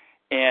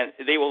 And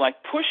they will like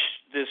push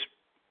this,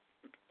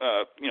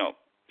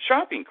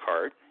 shopping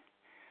cart,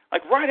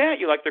 like right at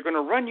you, like they're going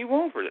to run you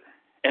over.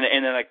 And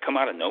then like come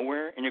out of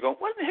nowhere, and you go,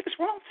 what the heck is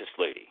wrong with this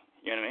lady?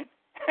 You know what I mean?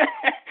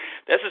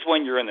 This is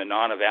when you're in the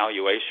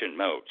non-evaluation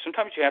mode.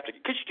 Sometimes you have to,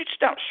 because you just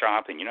stop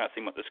shopping. You're not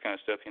thinking about this kind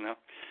of stuff, I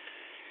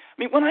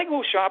mean, when I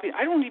go shopping,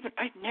 I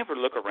never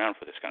look around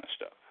for this kind of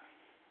stuff.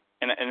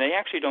 And they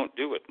actually don't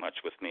do it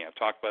much with me. I've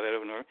talked about that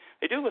over and over.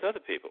 They do it with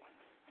other people,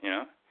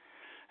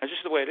 That's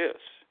just the way it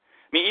is.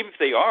 I mean, even if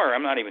they are,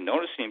 I'm not even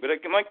noticing. But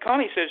like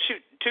Connie said,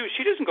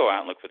 she doesn't go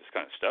out and look for this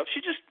kind of stuff.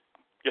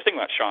 You're thinking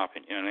about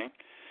shopping, you know what I mean?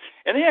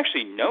 And they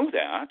actually know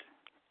that.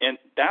 And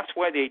that's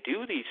why they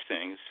do these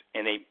things,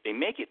 and they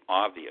make it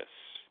obvious.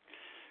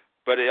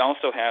 But it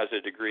also has a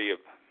degree of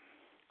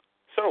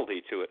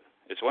subtlety to it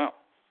as well,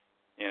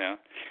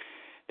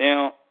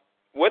 Now,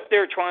 what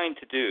they're trying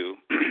to do,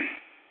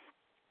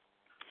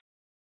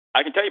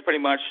 I can tell you pretty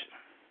much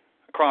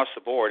across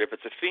the board, if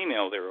it's a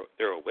female,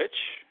 they're a witch,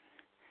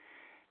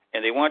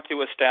 and they want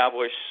to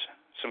establish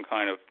some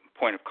kind of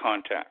point of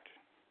contact,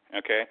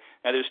 okay?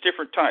 Now, there's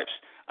different types.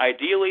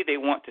 Ideally, they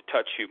want to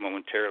touch you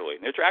momentarily.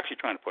 They're actually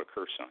trying to put a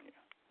curse on you.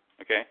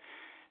 Okay?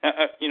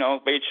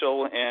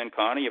 Rachel and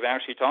Connie have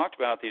actually talked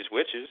about these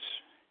witches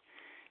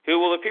who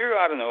will appear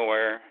out of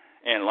nowhere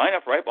and line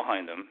up right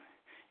behind them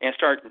and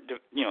start,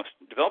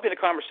 developing a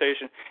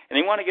conversation, and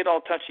they want to get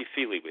all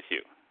touchy-feely with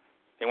you.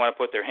 They want to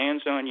put their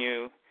hands on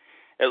you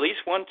at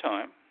least one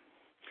time,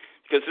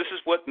 because this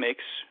is what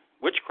makes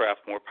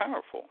witchcraft more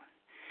powerful.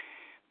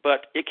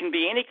 But it can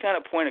be any kind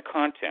of point of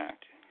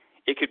contact.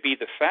 It could be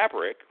the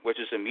fabric, which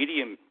is a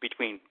medium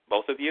between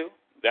both of you.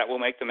 That will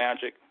make the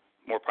magic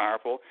more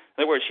powerful.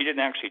 In other words, she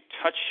didn't actually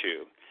touch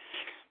you.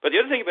 But the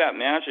other thing about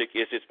magic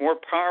is it's more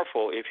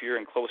powerful if you're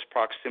in close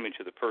proximity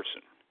to the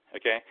person.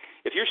 Okay?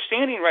 If you're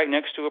standing right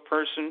next to a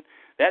person,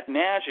 that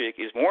magic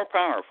is more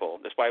powerful,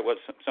 despite what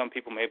some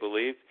people may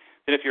believe,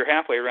 than if you're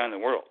halfway around the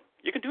world.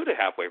 You can do it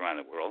halfway around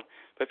the world,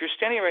 but if you're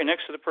standing right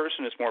next to the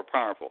person, it's more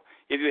powerful.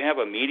 If you have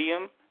a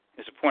medium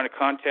as a point of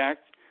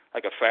contact,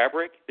 like a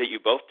fabric that you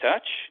both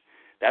touch,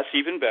 that's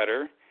even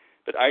better.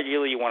 But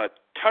ideally, you want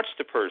to touch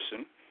the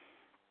person.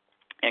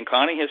 And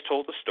Connie has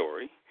told the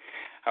story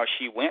how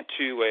she went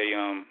to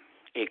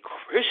a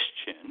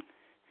Christian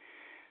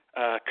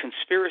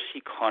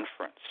conspiracy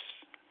conference.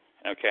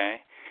 Okay,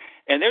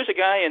 and there's a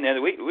guy in there.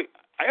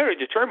 I already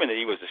determined that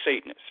he was a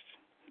Satanist,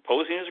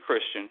 posing as a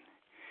Christian.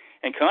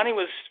 And Connie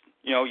was,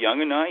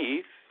 young and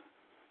naive.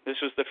 This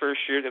was the first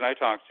year that I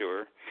talked to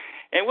her.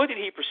 And what did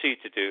he proceed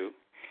to do?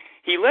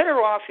 He led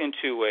her off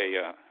into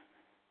a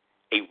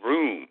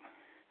room,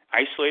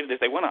 isolated.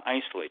 They want to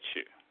isolate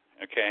you,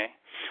 okay?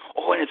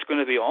 Oh, and it's going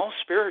to be all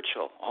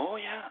spiritual. Oh,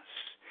 yes.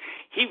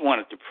 He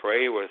wanted to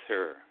pray with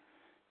her.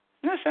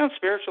 Doesn't that sound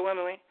spiritual,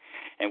 Emily?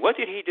 And what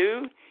did he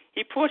do?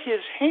 He put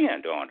his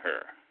hand on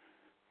her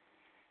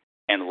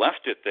and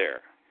left it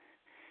there.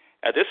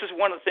 This is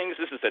one of the things,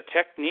 this is a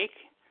technique.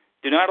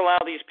 Do not allow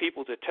these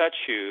people to touch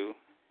you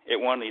at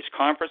one of these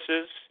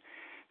conferences.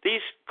 These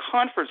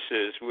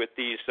conferences with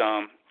these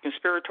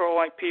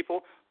conspiratorial-like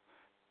people,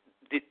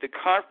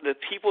 the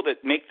people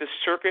that make this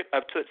circuit,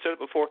 I've said it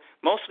before,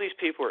 most of these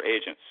people are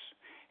agents.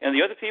 And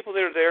the other people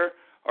that are there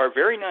are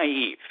very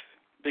naive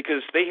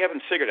because they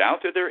haven't figured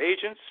out that they're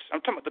agents.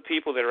 I'm talking about the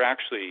people that are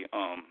actually,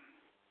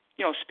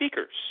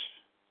 speakers.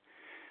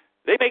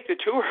 They make the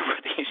tour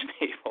with these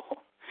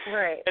people.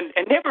 Right.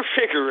 And never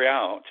figure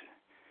out,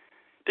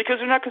 because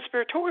they're not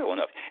conspiratorial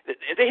enough.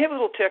 They have a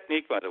little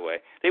technique, by the way.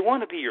 They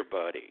want to be your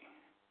buddy.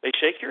 They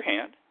shake your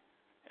hand,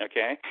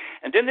 okay?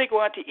 And then they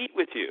go out to eat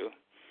with you,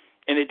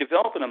 and they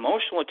develop an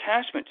emotional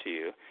attachment to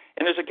you.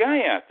 And there's a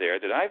guy out there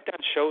that I've done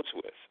shows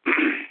with.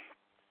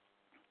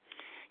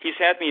 He's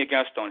had me a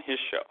guest on his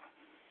show,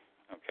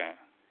 okay?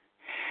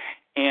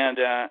 And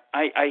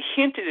I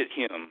hinted at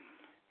him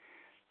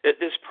that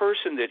this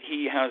person that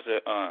he has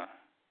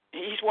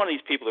he's one of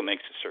these people that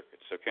makes the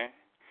circuits, okay?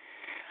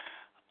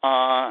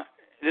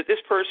 That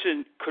this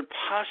person could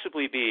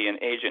possibly be an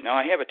agent. Now,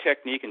 I have a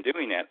technique in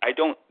doing that. I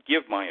don't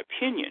give my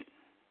opinion.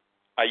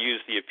 I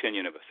use the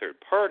opinion of a third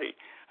party.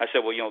 I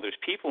said, well, there's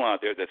people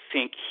out there that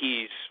think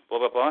he's blah,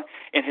 blah, blah.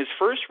 And his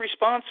first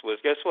response was,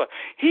 guess what?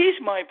 He's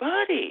my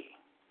buddy.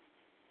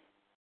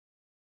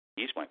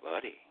 He's my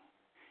buddy.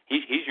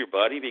 He's your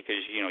buddy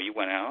because, you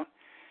went out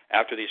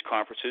after these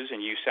conferences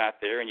and you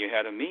sat there and you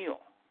had a meal.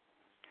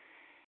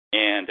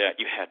 And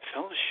you had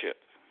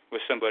fellowship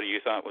with somebody you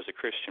thought was a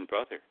Christian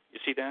brother. You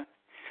see that?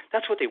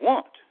 That's what they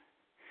want.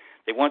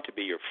 They want to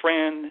be your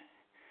friend.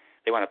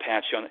 They want to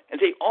pat you on it. And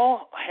they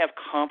all have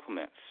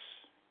compliments.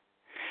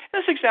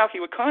 That's exactly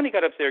what Connie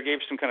got up there, gave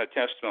some kind of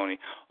testimony.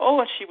 Oh,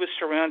 and she was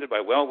surrounded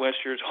by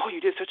well-wishers. Oh,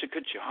 you did such a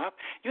good job.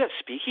 You have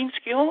speaking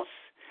skills.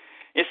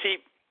 You see,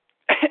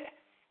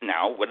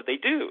 now what did they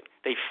do?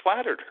 They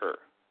flattered her.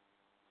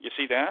 You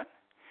see that?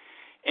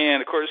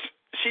 And, of course,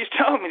 she's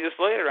telling me this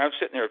later. I'm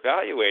sitting there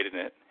evaluating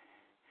it.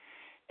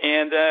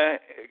 And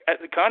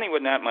Connie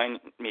would not mind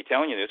me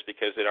telling you this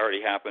because it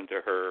already happened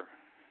to her.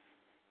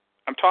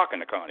 I'm talking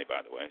to Connie,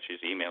 by the way.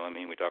 She's emailing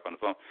me and we talk on the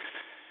phone.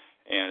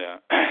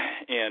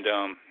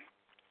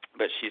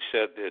 But she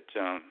said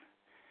that,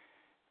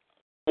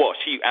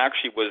 she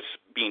actually was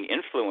being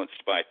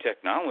influenced by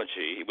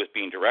technology. It was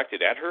being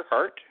directed at her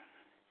heart,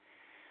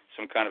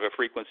 some kind of a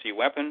frequency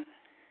weapon.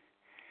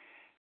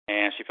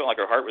 And she felt like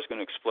her heart was going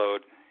to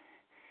explode.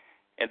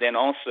 And then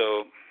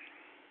also,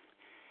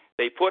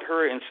 they put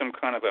her in some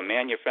kind of a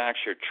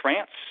manufactured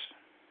trance.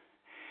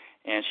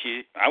 And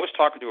I was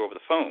talking to her over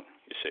the phone,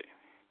 you see.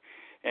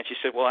 And she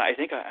said, well, I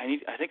think I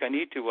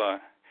need to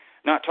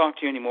not talk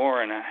to you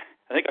anymore, and I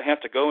think I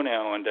have to go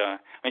now. And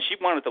she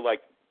wanted to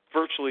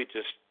virtually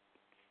just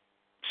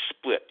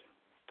split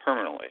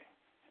permanently,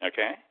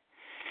 okay?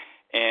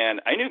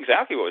 And I knew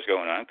exactly what was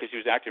going on because she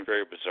was acting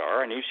very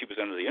bizarre. I knew she was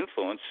under the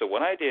influence. So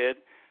what I did,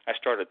 I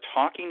started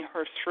talking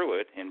her through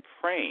it and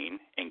praying,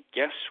 and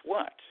guess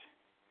what?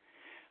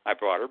 I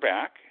brought her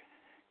back.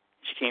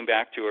 She came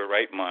back to her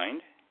right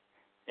mind,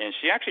 and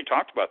she actually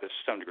talked about this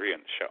to some degree on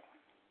the show,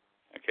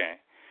 okay?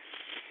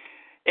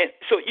 And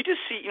so you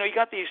just see, you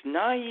got these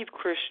naive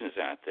Christians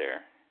out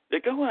there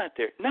that go out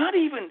there,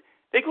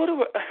 they go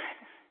to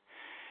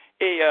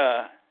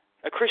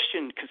a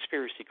Christian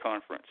conspiracy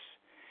conference,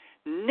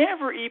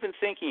 never even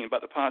thinking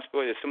about the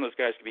possibility that some of those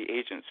guys could be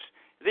agents.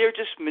 They're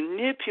just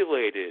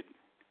manipulated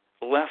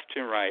left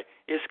and right.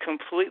 It's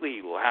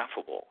completely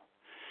laughable.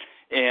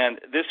 And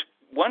this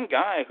one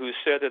guy who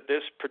said that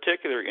this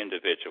particular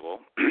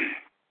individual,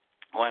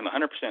 well, I'm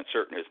 100%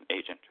 certain is an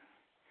agent.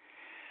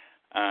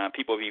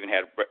 People have even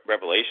had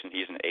revelation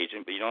he's an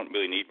agent, but you don't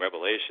really need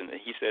revelation.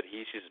 He said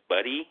he's his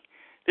buddy.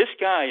 This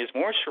guy is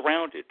more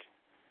surrounded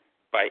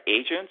by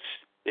agents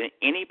than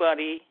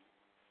anybody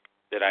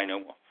that I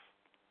know of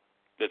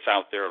that's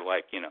out there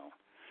like,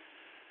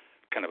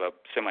 kind of a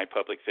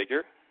semi-public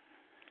figure.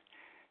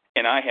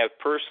 And I have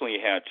personally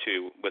had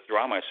to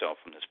withdraw myself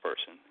from this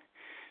person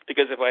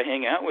because if I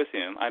hang out with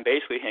him, I'm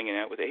basically hanging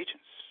out with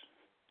agents.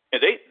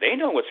 And they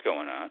know what's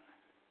going on.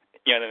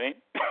 You know what I mean?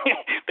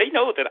 They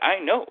know that I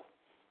know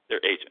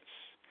they're agents.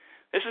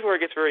 This is where it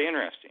gets very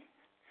interesting.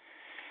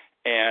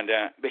 And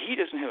but he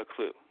doesn't have a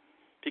clue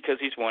because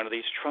he's one of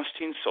these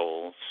trusting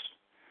souls,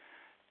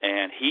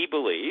 and he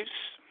believes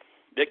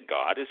that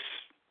God is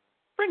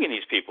bringing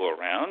these people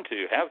around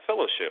to have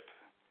fellowship.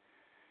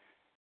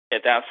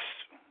 And that's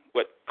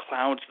what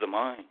clouds the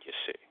mind, you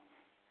see.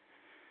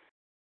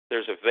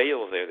 There's a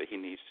veil there that he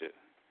needs to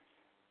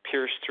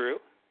pierce through,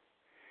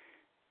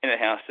 and it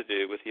has to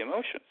do with the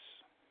emotions.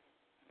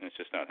 And it's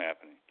just not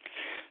happening.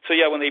 So,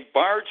 yeah, when they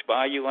barge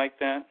by you like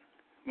that,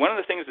 one of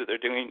the things that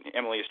they're doing,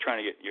 Emily, is trying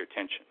to get your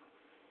attention.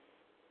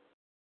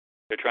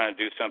 They're trying to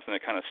do something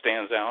that kind of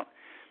stands out,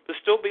 but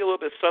still be a little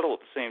bit subtle at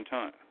the same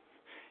time.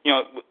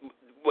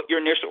 What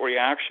your initial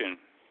reaction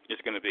is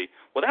going to be,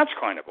 well, that's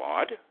kind of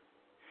odd.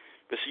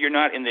 But so you're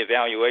not in the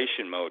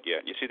evaluation mode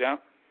yet. You see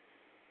that?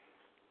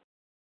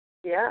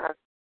 Yeah.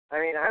 I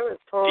mean, I was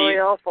totally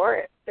all for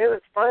it. It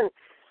was fun.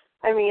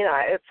 I mean,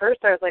 at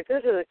first I was like,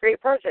 this is a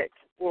great project,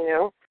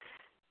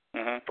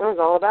 I was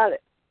all about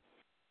it.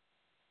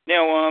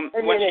 Now,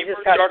 when she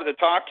first started to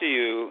talk to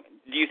you,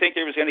 do you think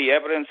there was any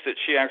evidence that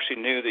she actually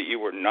knew that you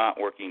were not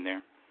working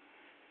there?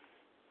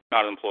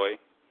 Not an employee?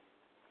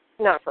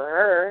 Not for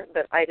her,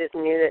 but I just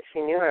knew that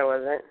she knew I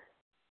wasn't.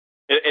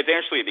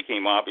 Eventually it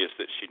became obvious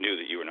that she knew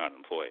that you were not an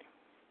employee.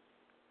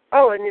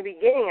 Oh, in the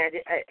beginning,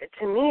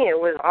 to me it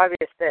was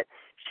obvious that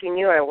she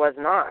knew I was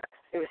not.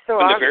 It was so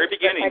obvious. In the very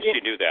beginning,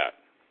 she knew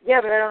that. Yeah,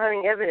 but I don't have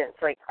any evidence.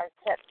 Like, I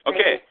kept saying,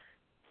 okay.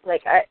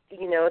 Like,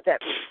 that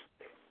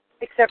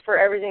except for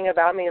everything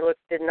about me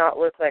did not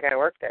look like I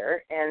worked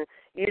there. And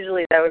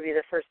usually that would be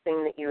the first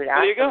thing that you would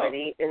ask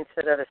somebody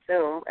instead of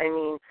assume. I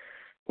mean,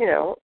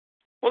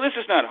 Well, this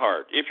is not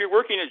hard. If you're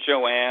working at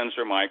Joann's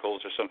or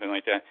Michael's or something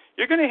like that,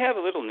 you're going to have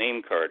a little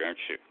name card, aren't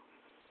you?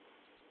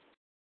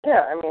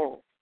 Yeah, I mean,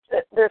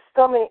 there's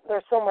so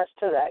much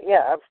to that.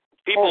 Yeah.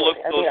 People look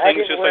at those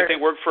things just like they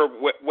work for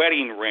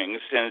wedding rings,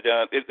 and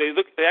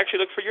they actually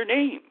look for your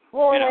name.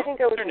 Well, and I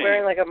think I was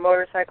wearing like a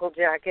motorcycle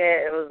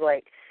jacket. It was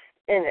like,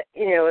 and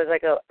it was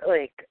like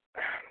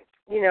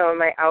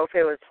my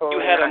outfit was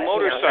totally. You had a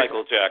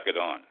motorcycle jacket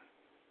on.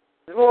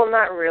 Well,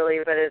 not really,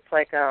 but it's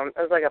like it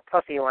was like a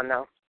puffy one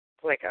though.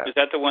 Is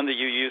that the one that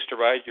you used to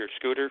ride your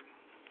scooter?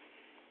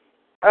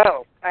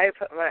 Oh,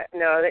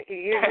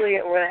 usually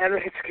when I had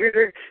my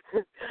scooter,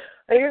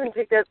 I even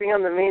take that thing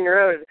on the main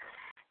road.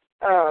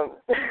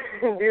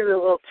 And do the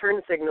little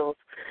turn signals.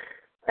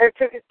 I've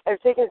taken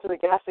it to the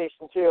gas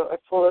station too. I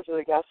pulled up to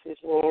the gas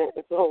station and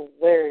it's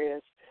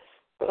hilarious.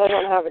 But I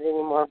don't have it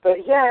anymore.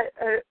 But yeah,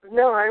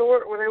 when I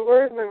wore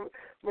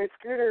my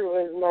scooter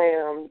was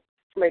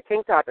my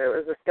tank top. It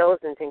was a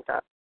skeleton tank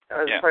top.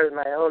 I was part of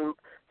my own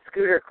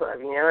scooter club.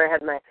 I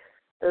had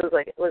it was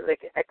like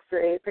an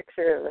X-ray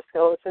picture of a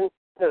skeleton.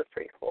 It was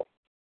pretty cool.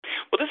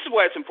 Well, this is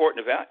why it's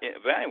important to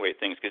evaluate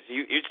things, because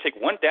you just take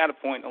one data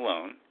point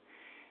alone.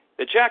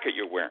 The jacket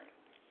you're wearing.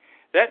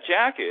 That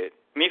jacket,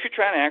 if you're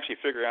trying to actually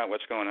figure out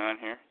what's going on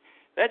here,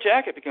 that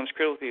jacket becomes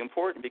critically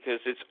important because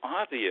it's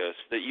obvious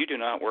that you do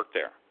not work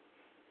there.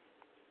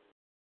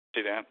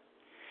 See that?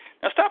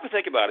 Now stop and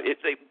think about it.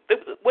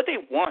 What they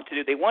want to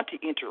do, they want to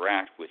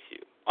interact with you,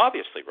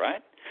 obviously,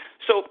 right?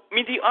 So,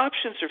 the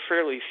options are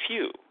fairly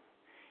few.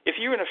 If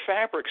you're in a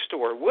fabric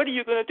store, what are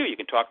you going to do? You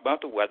can talk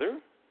about the weather.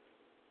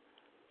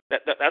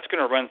 That's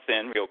going to run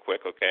thin real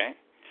quick, okay?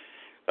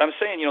 But I'm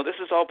saying, this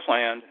is all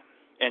planned.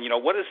 And,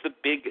 what is the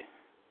big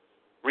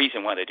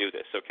reason why they do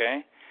this,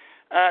 okay?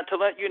 To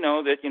let you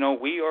know that,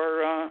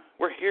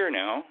 we're here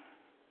now.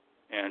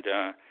 And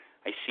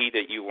I see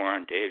that you were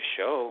on Dave's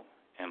show,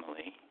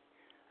 Emily.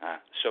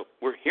 So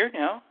we're here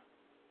now.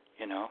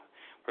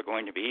 We're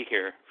going to be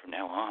here from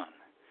now on.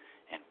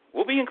 And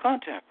we'll be in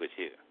contact with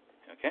you,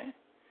 okay?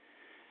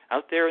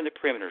 Out there in the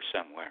perimeter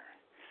somewhere.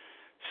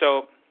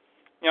 So,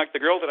 like the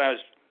girl that I was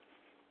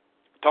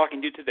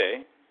talking to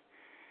today,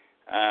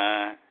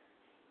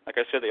 like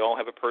I said, they all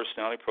have a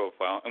personality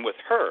profile. And with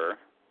her,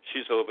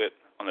 she's a little bit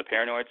on the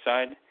paranoid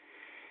side.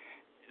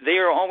 They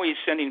are always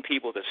sending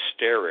people to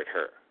stare at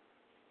her.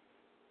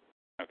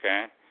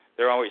 Okay?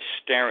 They're always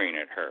staring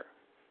at her.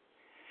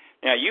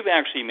 Now, you've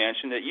actually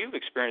mentioned that you've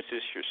experienced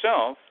this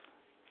yourself.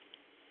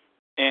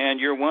 And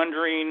you're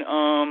wondering,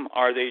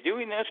 are they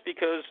doing this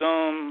because,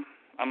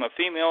 I'm a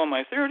female in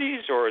my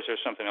 30s, or is there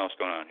something else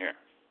going on here?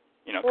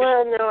 You know.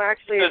 Well, no,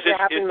 actually, it's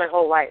happened my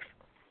whole life.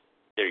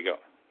 There you go.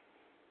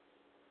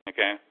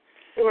 Okay.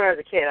 When I was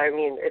a kid, I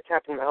mean, it's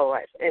happened my whole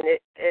life, and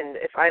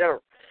if I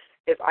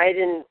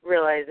didn't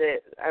realize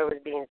it, I was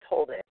being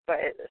told it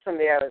by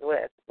somebody I was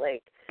with.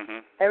 Like,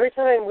 every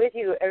time I'm with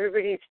you,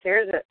 everybody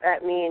stares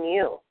at me and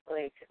you.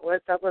 Like,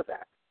 what's up with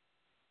that?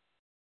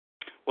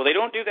 Well, they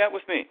don't do that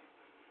with me.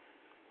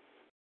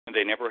 And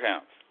they never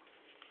have.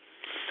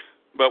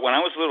 But when I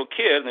was a little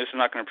kid, and this is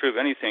not going to prove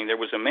anything, there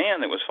was a man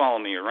that was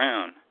following me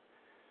around.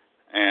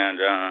 And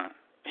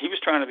he was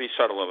trying to be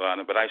subtle about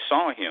it, but I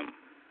saw him,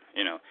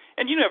 you know.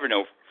 And you never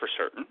know for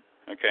certain,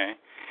 okay?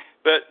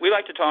 But we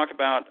like to talk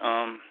about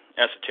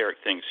esoteric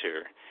things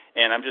here.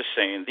 And I'm just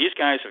saying, these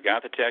guys have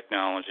got the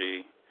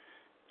technology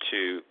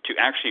to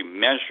actually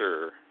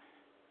measure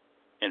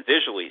and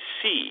visually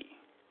see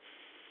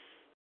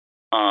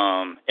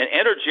an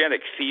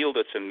energetic field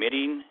that's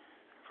emitting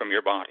from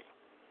your body.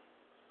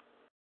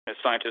 As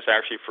scientists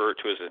actually refer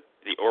to as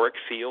the auric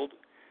field.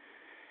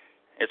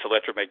 It's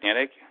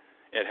electromagnetic.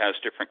 It has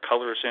different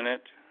colors in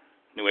it.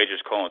 New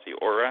Agers call it the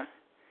aura.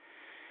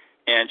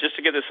 And just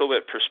to give this a little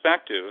bit of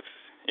perspective,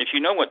 if you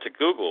know what to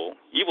Google,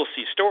 you will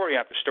see story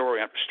after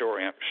story after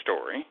story after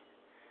story,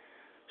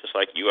 just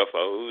like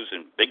UFOs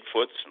and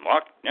Bigfoots and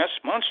Loch Ness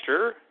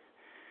Monster,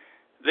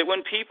 that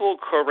when people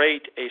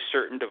create a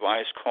certain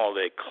device called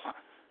a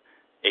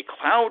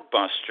cloud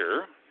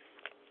buster,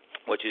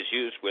 which is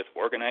used with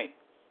orgonite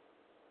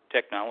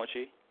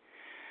technology,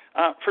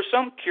 for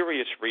some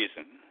curious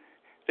reason,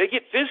 they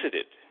get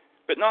visited,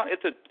 but not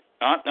at the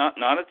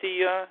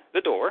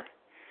door,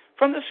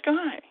 from the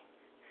sky,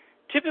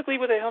 typically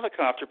with a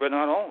helicopter, but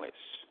not always.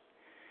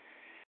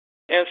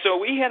 And so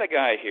we had a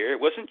guy here, it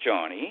wasn't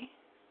Johnny,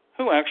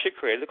 who actually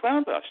created the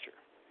cloud buster.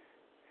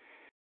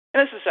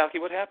 And that's exactly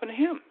what happened to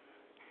him.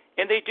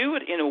 And they do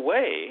it in a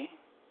way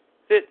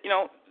that, you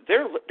know,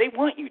 they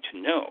want you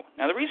to know.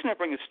 Now, the reason I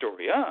bring this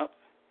story up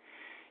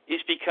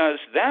is because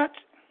that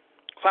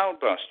cloud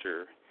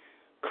buster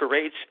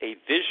creates a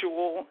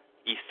visual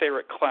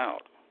etheric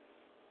cloud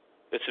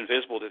that's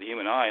invisible to the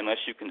human eye unless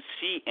you can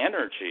see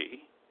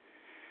energy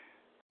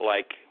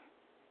like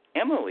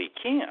Emily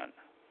can.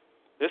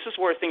 This is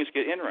where things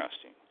get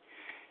interesting.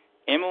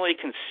 Emily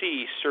can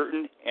see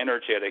certain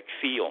energetic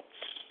fields.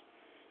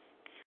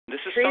 This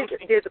is something.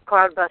 Trees do the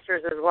cloud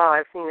busters as well.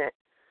 I've seen it.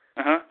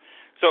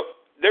 So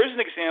there's an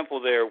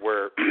example there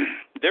where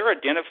they're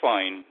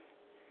identifying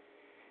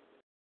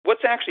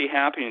what's actually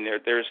happening there.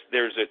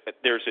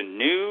 There's a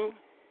new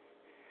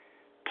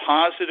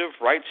positive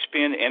right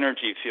spin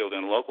energy field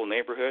in a local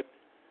neighborhood.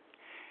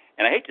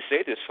 And I hate to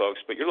say this,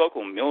 folks, but your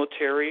local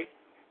military,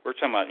 we're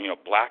talking about, you know,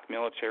 black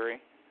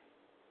military,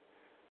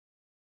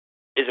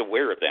 is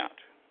aware of that.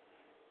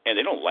 And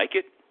they don't like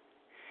it.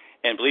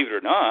 And believe it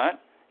or not,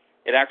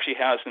 it actually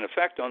has an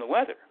effect on the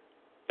weather.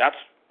 That's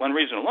one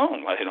reason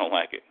alone why they don't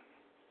like it.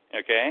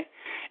 Okay?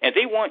 And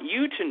they want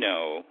you to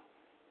know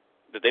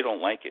that they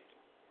don't like it.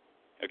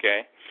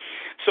 Okay?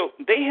 So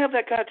they have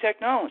that kind of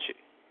technology.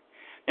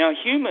 Now,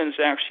 humans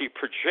actually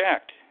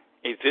project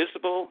a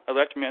visible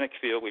electromagnetic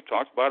field. We've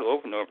talked about it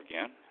over and over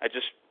again. I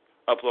just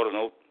uploaded an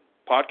old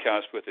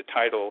podcast with the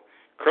title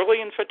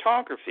Kirlian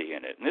Photography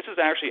in it. And this is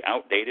actually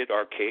outdated,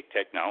 archaic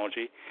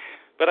technology.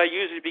 But I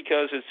use it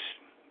because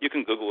you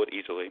can Google it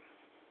easily.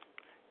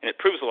 And it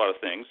proves a lot of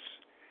things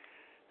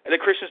that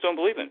Christians don't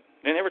believe in.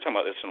 They never talk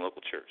about this in a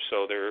local church,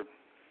 so they're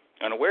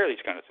unaware of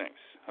these kind of things.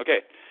 Okay,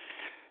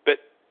 but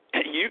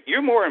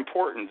you're more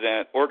important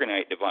than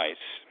orgonite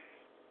device.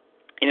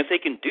 And if they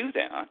can do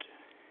that,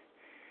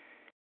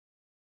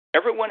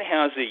 everyone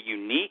has a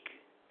unique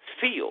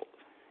field.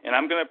 And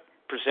I'm going to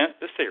present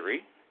the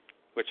theory,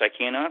 which I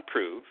cannot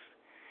prove,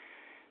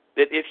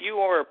 that if you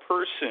are a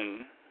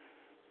person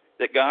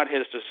that God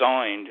has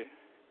designed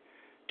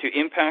to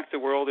impact the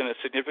world in a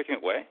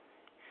significant way,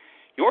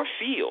 your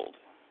field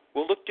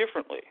will look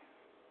differently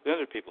than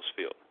other people's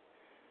field.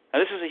 Now,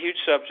 this is a huge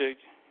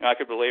subject. You know, I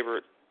could belabor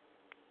it,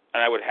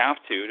 and I would have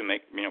to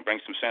make, bring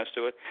some sense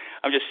to it.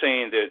 I'm just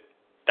saying that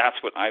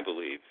that's what I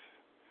believe.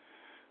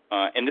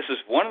 And this is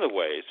one of the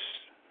ways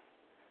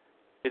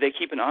that they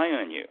keep an eye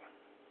on you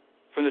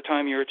from the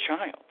time you're a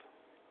child.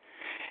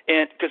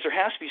 And because there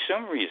has to be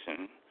some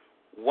reason,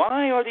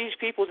 why are these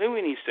people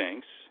doing these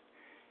things?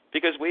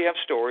 Because we have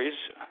stories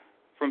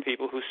from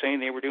people who saying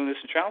they were doing this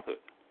in childhood,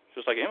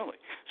 just like Emily.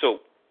 So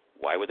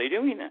why were they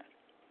doing that?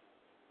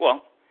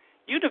 Well,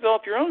 you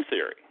develop your own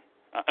theory.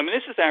 I mean,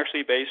 this is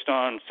actually based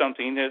on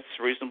something that's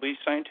reasonably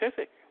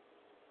scientific.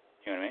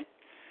 You know what I mean?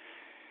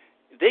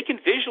 They can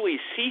visually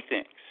see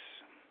things.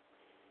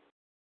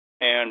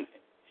 And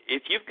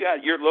if you've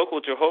got your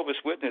local Jehovah's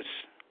Witness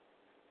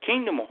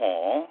Kingdom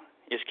Hall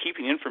is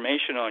keeping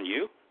information on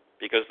you,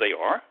 because they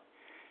are,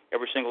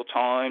 every single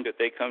time that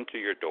they come to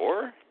your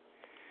door,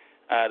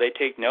 they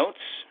take notes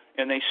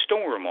and they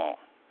store them all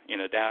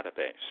in a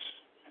database,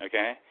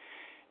 okay?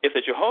 If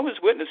the Jehovah's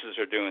Witnesses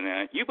are doing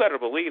that, you better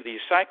believe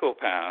these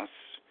psychopaths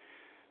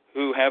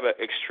who have an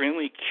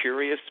extremely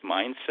curious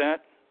mindset,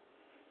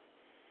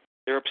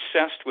 They're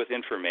obsessed with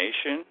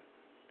information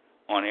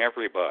on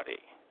everybody.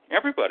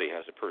 Everybody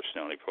has a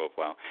personality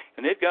profile,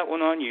 and they've got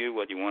one on you,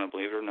 whether you want to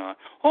believe it or not.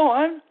 Oh,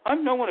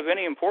 I'm no one of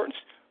any importance.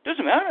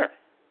 Doesn't matter.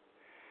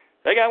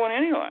 They got one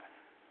anyway,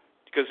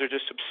 because they're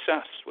just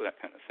obsessed with that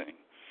kind of thing.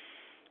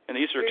 And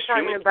these are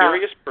extremely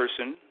curious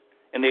person,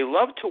 and they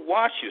love to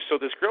watch you. So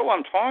this girl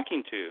I'm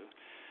talking to,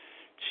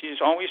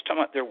 she's always talking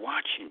about they're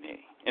watching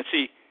me. And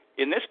see,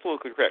 in this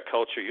politically correct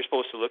culture, you're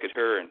supposed to look at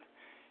her and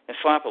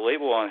slap a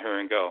label on her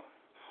and go,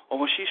 oh,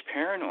 well, she's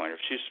paranoid or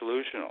she's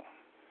delusional.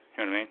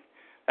 You know what I mean?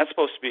 That's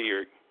supposed to be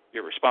your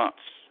response.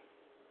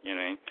 You know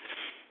what I mean?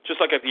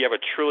 Just like if you have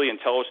a truly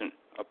intelligent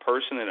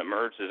person that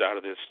emerges out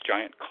of this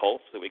giant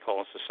cult that we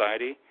call a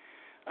society,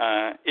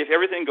 if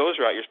everything goes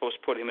right, you're supposed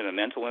to put him in a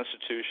mental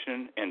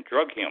institution and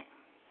drug him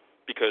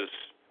because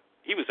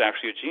he was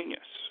actually a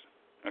genius.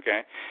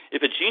 Okay?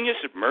 If a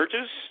genius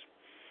emerges,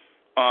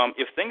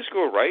 if things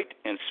go right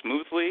and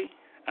smoothly,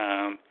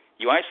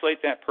 you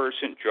isolate that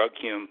person, drug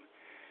him,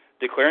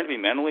 declare him to be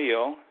mentally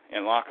ill,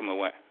 and lock him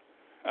away.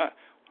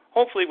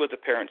 Hopefully with the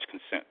parents'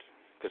 consent,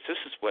 because this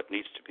is what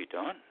needs to be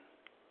done,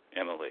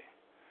 Emily.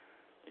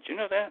 Did you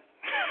know that?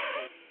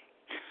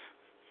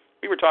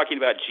 We were talking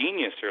about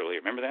genius earlier.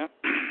 Remember that?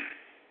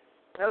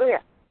 Oh,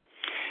 yeah.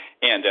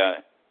 And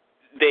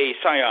they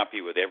PsyOp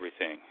you with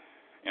everything.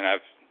 And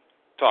I've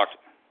talked,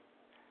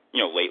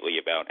 lately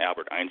about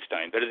Albert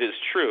Einstein, but it is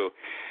true.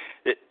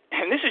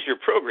 And this is your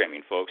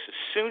programming, folks. As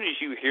soon as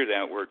you hear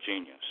that word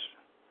genius,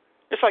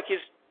 it's like his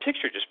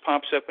picture just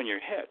pops up in your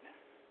head.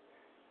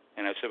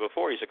 And I said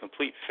before, he's a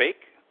complete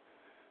fake,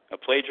 a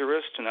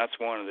plagiarist, and that's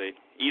one of the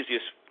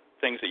easiest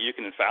things that you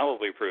can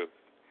infallibly prove.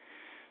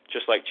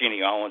 Just like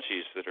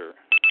genealogies that are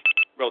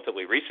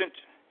relatively recent,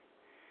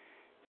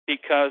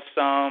 because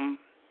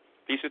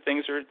these are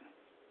things that are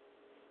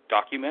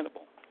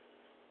documentable,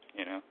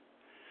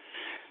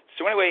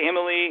 So anyway,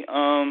 Emily,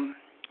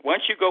 why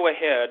don't you go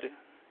ahead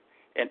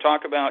and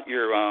talk about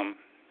your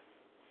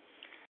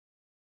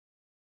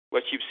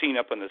what you've seen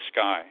up in the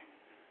sky.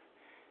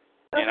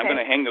 Okay. And I'm going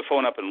to hang the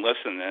phone up and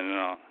listen, and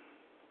I'll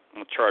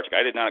charge.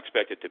 I did not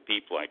expect it to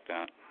beep like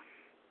that.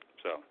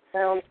 So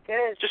sounds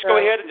good. Just go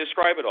ahead and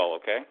describe it all,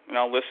 okay? And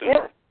I'll listen.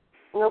 Yeah,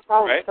 no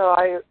problem. Right? So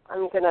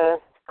I'm going to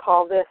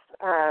call this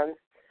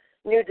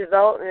new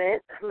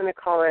development. I'm going to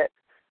call it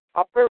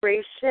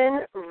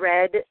Operation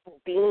Red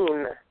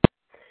Beam.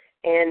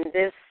 And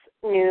this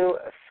new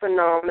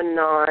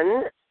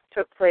phenomenon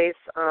took place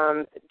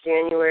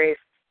January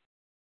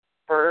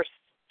 1st.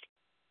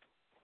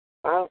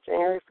 Wow,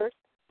 January 1st?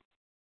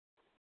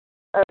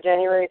 Oh,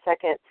 January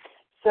 2nd.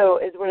 So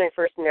is when I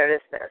first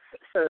noticed this.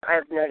 So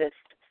I've noticed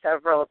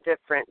several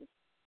different,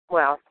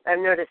 I've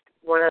noticed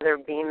one other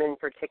beam in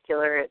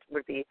particular. It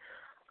would be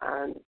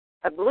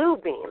a blue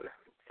beam.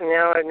 So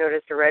now I've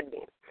noticed a red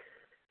beam.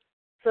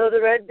 So the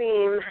red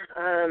beam,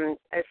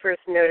 I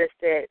first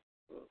noticed it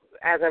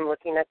as I'm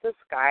looking at the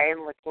sky.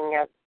 I'm looking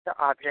at the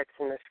objects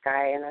in the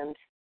sky, and I'm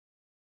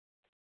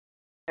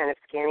kind of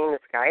scanning the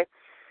sky.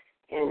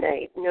 And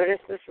I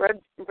noticed this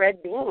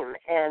red beam,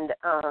 and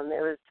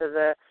it was to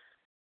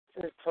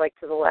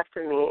the left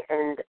of me,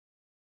 and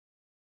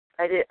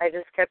I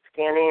just kept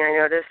scanning. I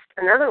noticed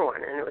another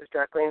one, and it was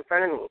directly in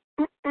front of me.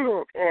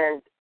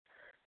 And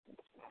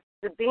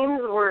the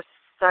beams were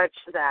such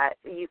that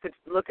you could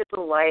look at the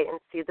light and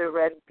see the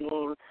red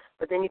beam,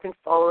 but then you can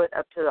follow it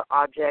up to the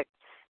object,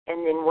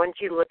 and then once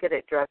you look at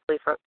it directly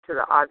to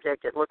the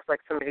object, it looks like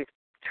somebody's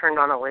turned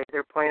on a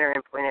laser pointer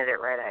and pointed it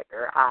right at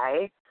your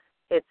eye.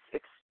 It's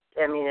just,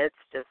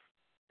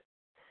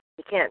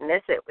 you can't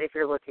miss it if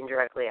you're looking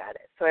directly at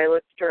it. So I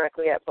looked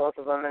directly at both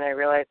of them, and I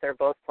realized they're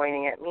both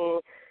pointing at me,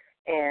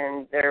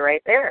 and they're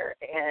right there.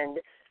 And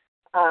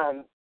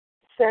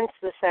since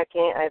the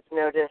second, I've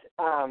noticed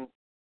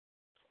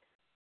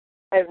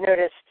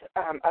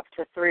up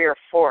to 3 or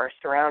 4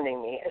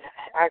 surrounding me.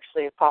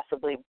 Actually,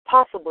 possibly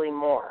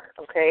more.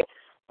 Okay,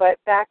 but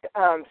back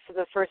so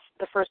the first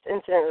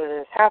incident that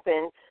has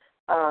happened.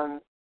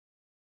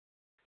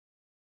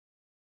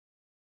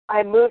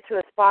 I moved to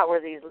a spot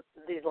where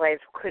these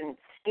lights couldn't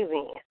see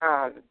me.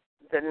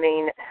 The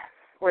main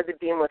where the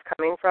beam was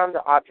coming from,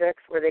 the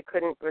objects where the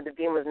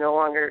beam was no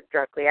longer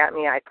directly at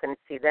me, I couldn't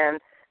see them.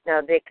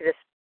 Now they could,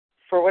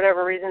 for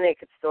whatever reason, they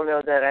could still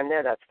know that I'm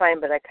there. That's fine.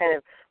 But I kind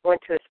of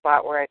went to a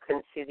spot where I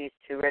couldn't see these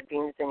 2 red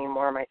beams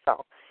anymore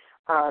myself.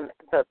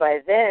 But by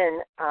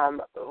then,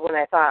 when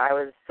I thought I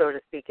was, so to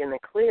speak, in the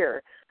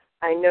clear,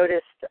 I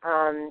noticed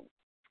I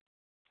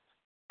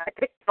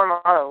picked up on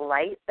a lot of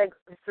light that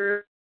goes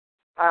through.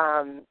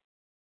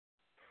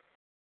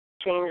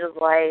 Change of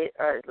light.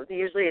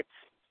 Usually it's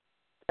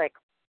like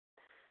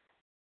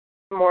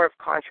more of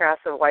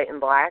contrast of white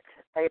and black.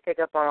 I pick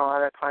up on a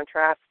lot of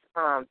contrast,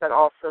 but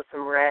also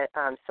some red,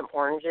 some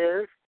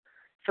oranges.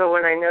 So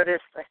when I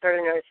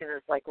started noticing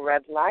this like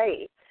red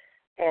light,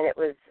 and it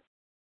was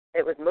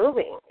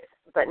moving,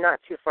 but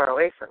not too far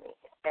away from me.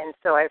 And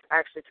so I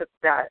actually took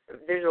that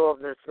visual of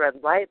this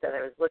red light that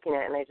I was looking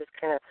at, and I just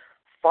kind of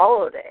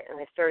followed it, and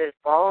I started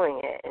following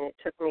it, and it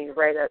took me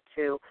right up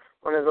to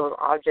one of those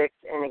objects,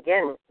 and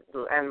again,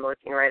 I'm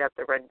looking right at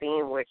the red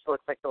beam, which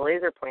looks like the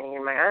laser pointing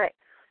in my eye.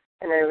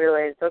 And I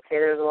realized, okay,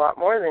 there's a lot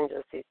more than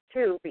just these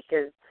two,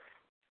 because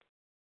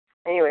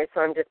anyway,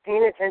 so I'm just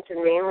paying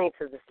attention mainly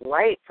to this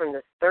light from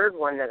this third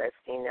one that I've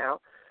seen now.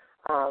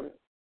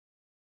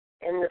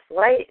 And this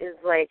light is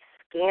like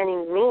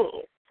scanning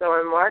me. So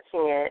I'm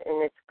watching it,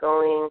 and it's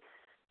going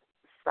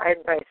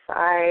side by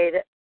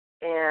side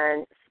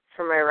and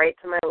from my right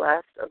to my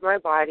left of my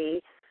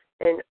body,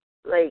 and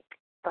like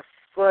a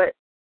foot,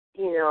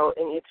 you know,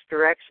 in each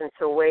direction.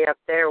 So way up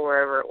there,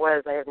 wherever it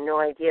was, I have no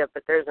idea,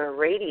 but there's a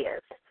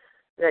radius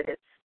that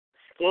it's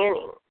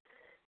scanning.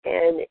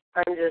 And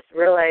I'm just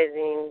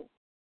realizing,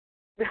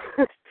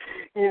 you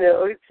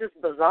know, it's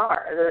just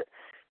bizarre.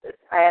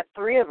 I had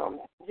 3 of them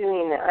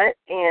doing that,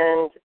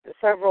 and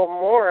several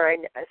more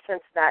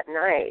since that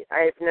night.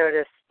 I've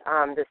noticed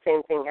the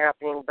same thing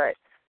happening, but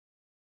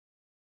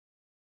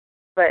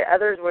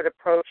others would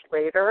approach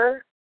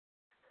later.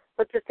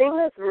 But the thing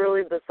that's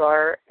really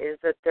bizarre is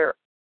that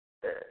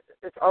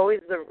it's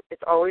always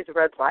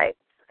red lights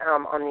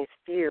on these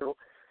few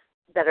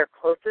that are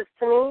closest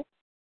to me.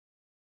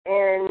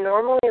 And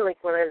normally,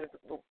 like when I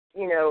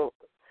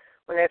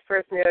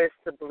first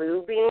noticed the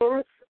blue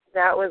beams,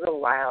 that was a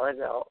while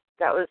ago.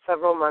 That was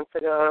several months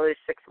ago, at least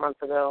 6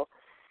 months ago.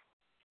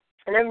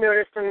 And I've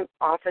noticed them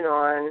off and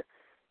on,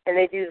 and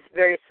they do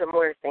very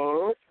similar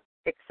things,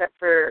 except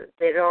for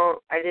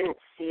I didn't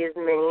see as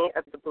many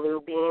of the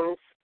blue beams,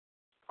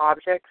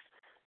 objects,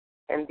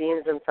 and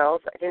beams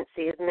themselves. I didn't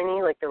see as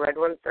many, like the red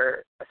ones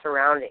are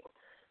surrounding.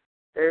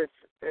 There's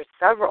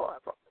several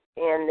of them,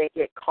 and they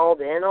get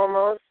called in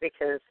almost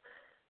because,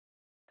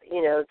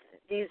 you know,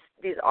 these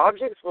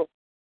objects will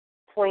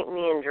point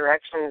me in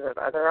directions of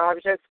other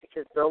objects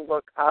because they'll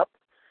look up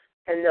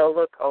and they'll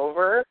look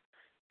over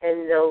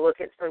and they'll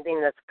look at something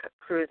that's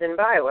cruising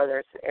by, whether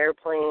it's an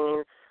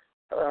airplane.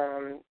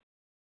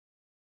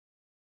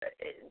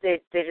 They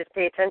just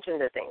pay attention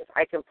to things.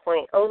 I can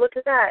point, oh, look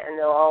at that, and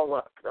they'll all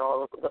look. They'll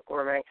all look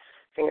where my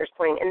finger's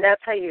pointing. And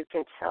that's how you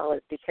can tell,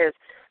 is because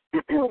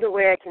the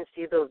way I can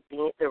see the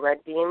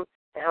red beam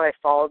and how I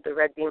followed the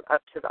red beam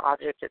up to the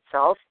object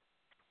itself,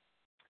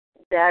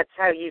 that's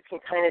how you can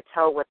kind of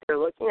tell what they're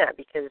looking at,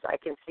 because I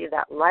can see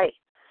that light.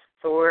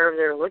 So wherever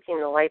they're looking,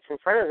 the light's in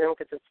front of them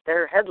because it's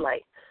their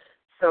headlight.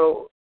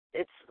 So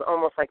it's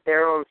almost like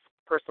their own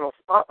personal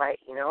spotlight,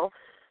 you know.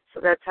 So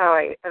that's how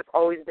I've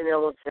always been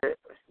able to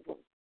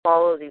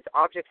follow these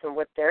objects and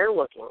what they're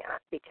looking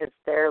at, because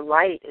their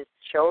light is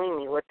showing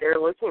me what they're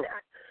looking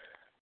at.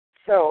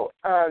 So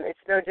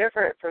it's no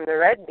different from the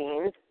red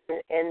beams,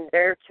 and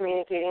they're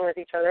communicating with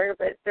each other,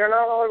 but they're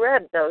not all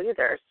red, though,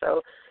 either.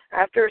 So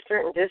after a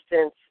certain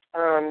distance,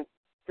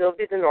 there'll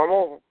be the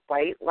normal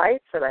white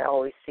lights that I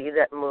always see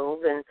that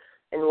move and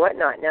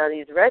whatnot. Now,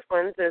 these red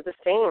ones, they're the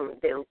same.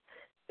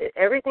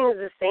 Everything's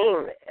the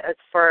same as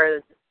far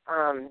as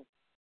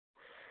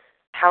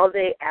how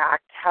they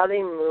act, how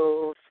they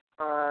move,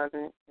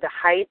 the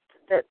height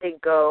that they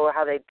go,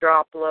 how they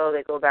drop low,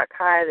 they go back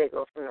high, they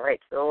go from the right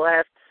to the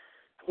left.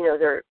 You know,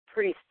 they're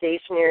pretty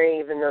stationary,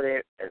 even though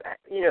they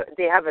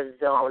have a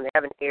zone, they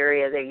have an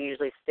area they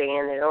usually stay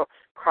in. They don't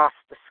cross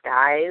the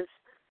skies,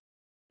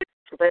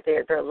 but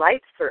their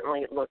lights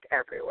certainly look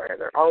everywhere.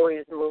 They're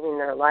always moving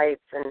their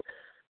lights, and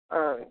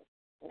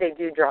they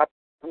do drop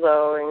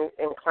low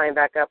and climb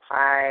back up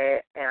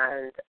high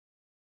and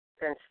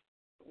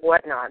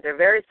whatnot. They're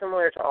very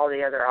similar to all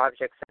the other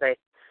objects that I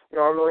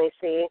normally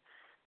see,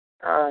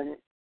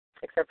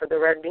 except for the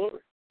red beam.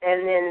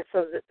 And then,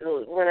 so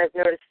when I've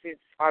noticed these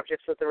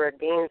objects with the red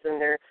beams, and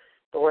they're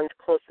the ones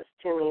closest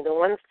to me, the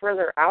ones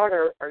further out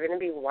are going to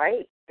be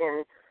white.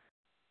 And,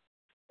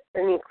 I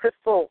mean,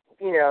 crystal,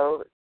 you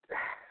know,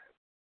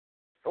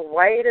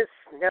 white as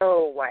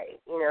snow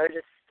white, you know,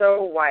 just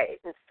so white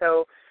and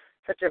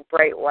such a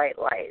bright white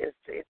light.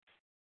 It's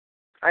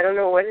I don't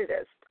know what it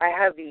is. I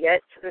have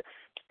yet to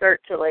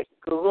start to, like,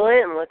 Google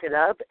it and look it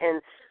up,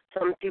 and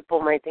some people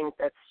might think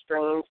that's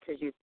strange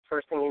because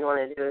first thing you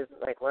want to do is,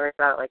 like, learn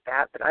about it like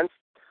that. But I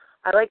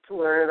like to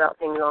learn about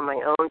things on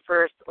my own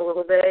first a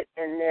little bit,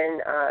 and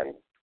then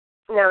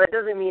now that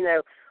doesn't mean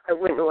I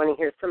wouldn't want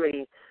to hear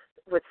somebody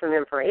with some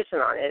information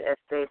on it if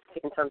they've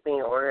seen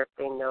something or if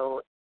they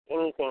know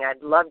anything.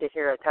 I'd love to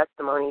hear a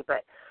testimony,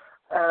 but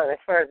as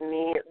far as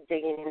me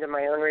digging into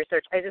my own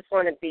research, I just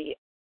want to be,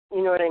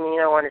 you know what I mean?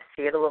 I want to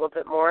see it a little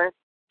bit more,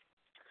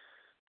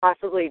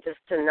 possibly just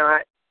to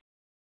not,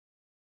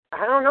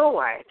 I don't know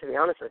why, to be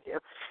honest with you.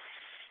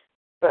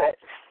 But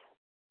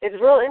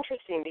it's real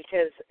interesting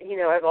because, you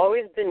know, I've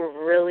always been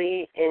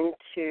really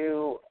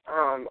into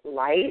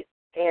light,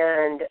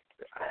 and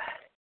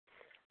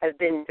I've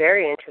been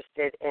very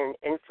interested in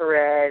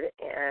infrared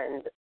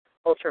and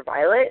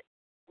ultraviolet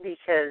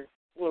because,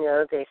 you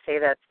know, they say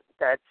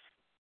that's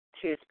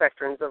two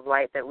spectrums of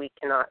light that we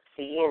cannot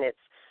see, and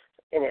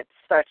it's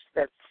such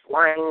that's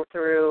flying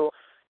through,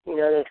 you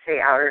know, they say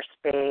outer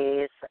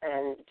space,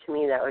 and to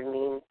me that would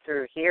mean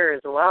through here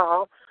as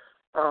well.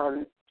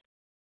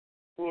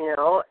 You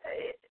know,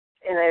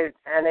 and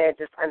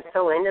I'm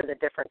so into the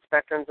different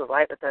spectrums of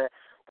light, but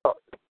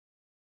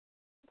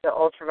the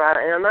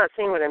ultraviolet, and I'm not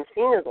saying what I'm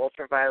seeing is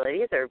ultraviolet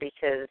either,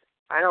 because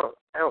I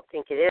don't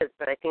think it is,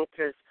 but I think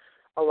there's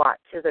a lot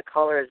to the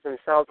colors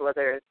themselves,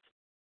 whether it's,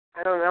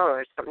 I don't know,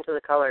 there's something to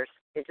the colors.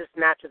 It just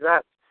matches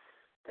up.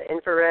 The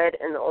infrared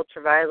and the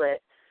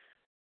ultraviolet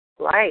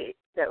light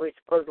that we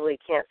supposedly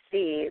can't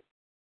see,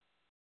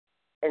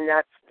 and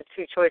that's the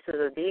two choices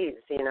of these,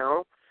 you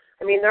know.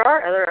 I mean, there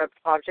are other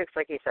objects,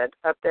 like you said,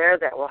 up there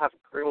that will have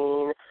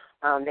green,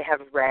 they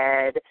have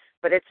red,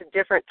 but it's a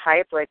different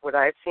type, like what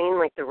I've seen,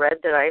 like the red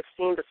that I've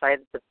seen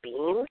besides the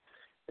beam.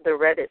 The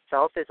red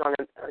itself is on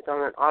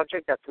an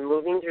object that's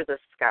moving through the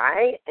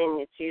sky, and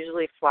it's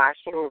usually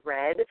flashing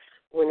red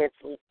when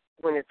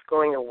it's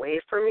going away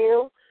from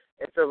you.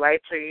 If the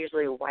lights are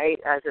usually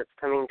white as it's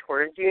coming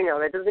towards you. Now,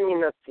 that doesn't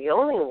mean that's the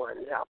only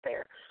ones out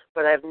there,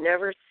 but I've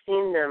never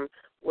seen them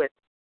with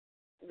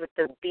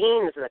the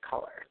beams of the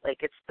color.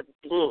 Like, it's the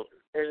beam.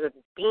 There's a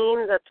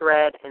beam that's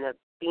red and a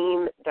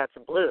beam that's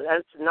blue.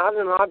 That's not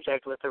an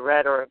object with a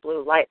red or a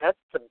blue light. That's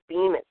the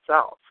beam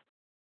itself.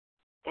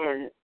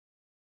 And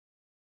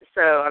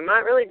so I'm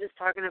not really just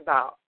talking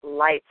about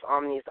lights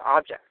on these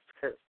objects,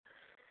 because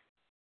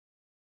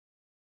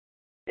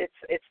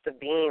it's the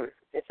beam.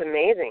 It's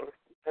amazing.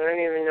 I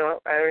don't even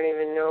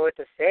know what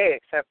to say,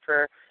 except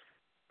for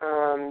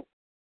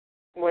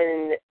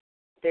when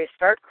they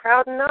start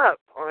crowding up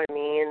on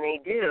me, and they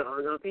do.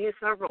 There'll be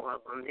several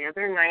of them. The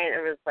other night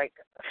it was like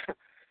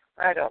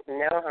I don't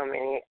know how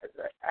many.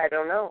 I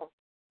don't know.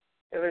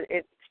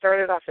 It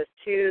started off as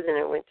 2, then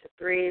it went to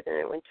 3, then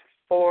it went to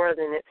 4,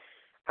 then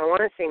I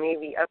want to say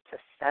maybe up to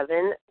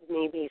 7,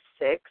 maybe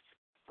 6.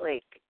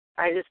 Like,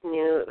 I just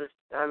knew it was.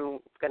 I'm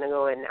gonna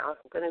go in now.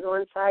 I'm gonna go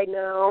inside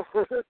now.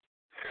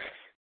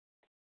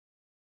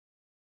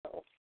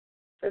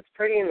 It's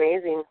pretty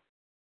amazing.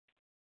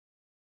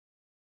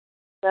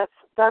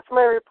 That's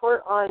my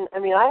report on. I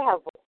mean, I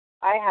have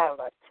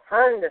a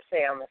ton to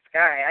say on the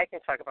sky. I can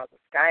talk about the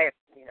sky,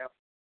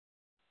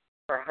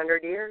 for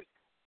 100 years.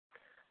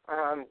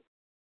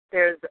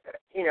 There's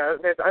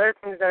other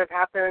things that have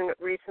happened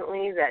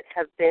recently that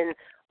have been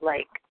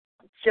like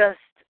just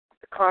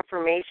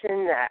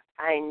confirmation that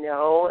I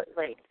know,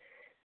 like,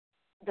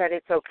 that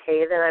it's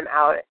okay that I'm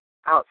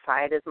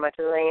outside as much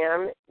as I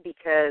am,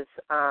 because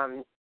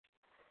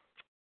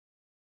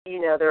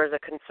there was a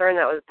concern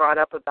that was brought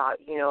up about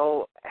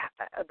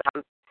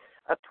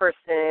a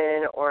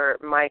person or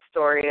my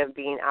story of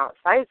being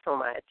outside so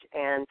much,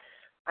 and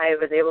I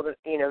was able to,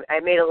 I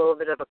made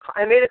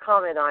a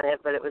comment on it,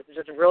 but it was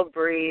just real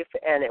brief,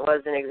 and it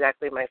wasn't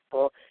exactly my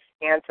full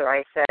answer.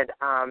 I said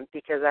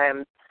because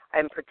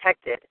I'm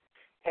protected,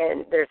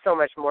 and there's so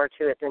much more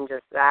to it than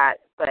just that.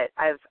 But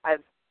I've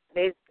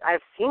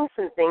seen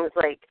some things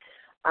like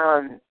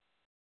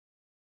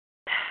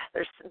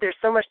there's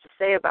so much to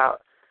say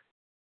about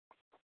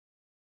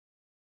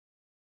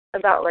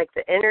like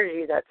the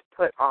energy that's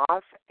put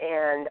off,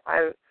 and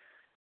I'd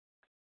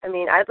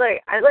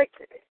like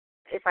to,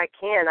 if I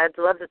can, I'd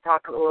love to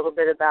talk a little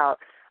bit about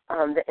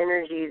the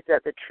energies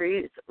that the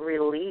trees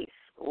release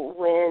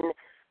when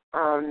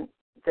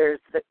there's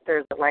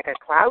like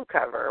a cloud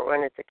cover,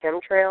 when it's a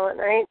chemtrail at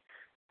night,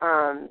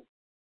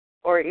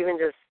 or even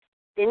just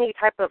any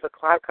type of a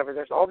cloud cover.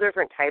 There's all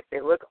different types.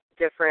 They look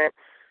different,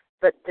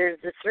 but there's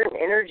a certain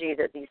energy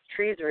that these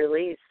trees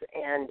release,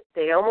 and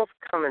they almost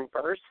come in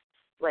bursts.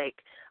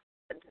 Like,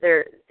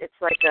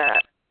 it's like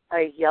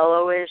a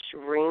yellowish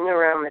ring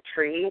around the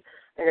tree,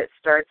 and it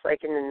starts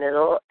like in the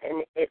middle,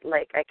 and it,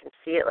 like, I can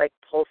see it like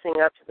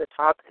pulsing up to the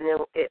top, and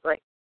then it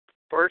like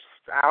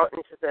bursts out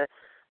into the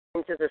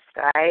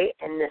sky,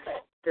 and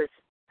this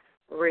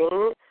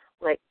ring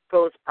like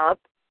goes up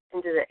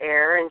into the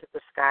air, into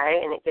the sky,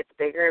 and it gets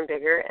bigger and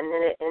bigger, and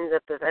then it ends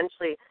up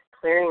eventually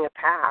clearing a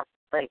path,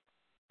 like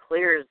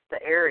clears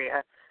the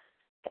area.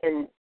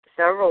 And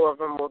several of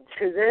them will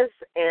do this,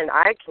 and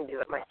I can do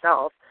it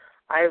myself.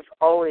 I've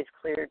always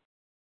cleared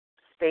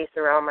space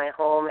around my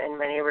home and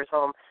my neighbor's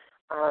home,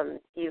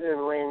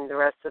 even when the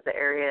rest of the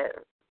area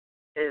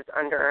is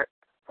under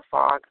a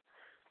fog.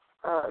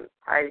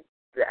 I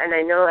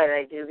know that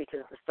I do,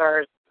 because the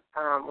stars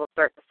will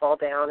start to fall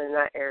down in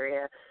that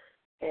area,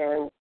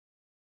 and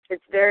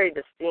it's very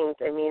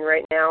distinct. I mean,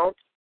 right now,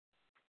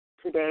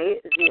 today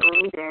is the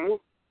only day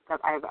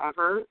that I've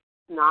ever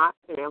not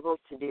been able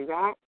to do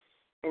that.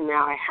 And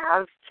now I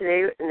have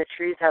today, and the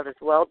trees have as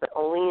well, but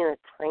only in a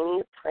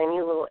tiny,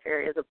 tiny little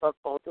areas above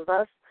both of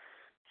us.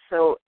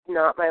 So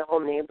not my whole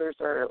neighbors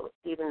or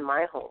even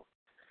my home.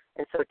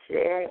 And so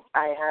today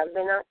I have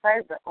been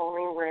outside, but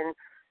only when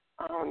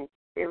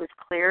it was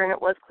clear, and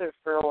it was clear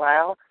for a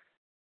while.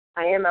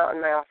 I am out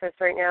in my office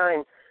right now,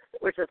 and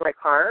which is my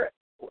car,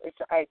 which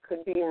I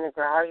could be in the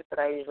garage, but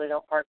I usually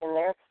don't park in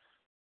there.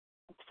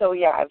 So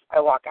yeah, I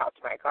walk out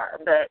to my car.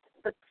 But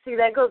see,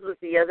 that goes with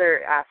the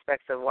other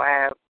aspects of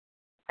why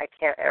I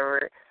can't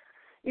ever,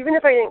 even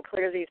if I didn't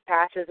clear these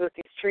patches with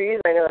these trees,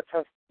 I know it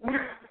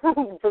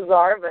sounds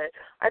bizarre, but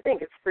I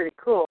think it's pretty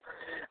cool.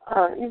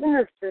 Even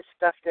if this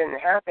stuff didn't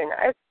happen,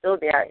 I'd still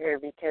be out here,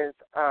 because,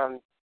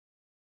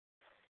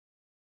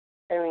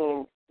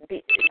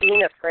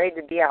 being afraid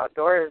to be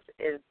outdoors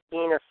is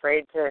being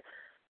afraid to.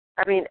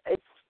 I mean,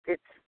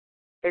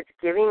 it's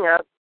giving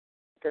up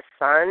the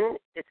sun.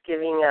 It's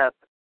giving up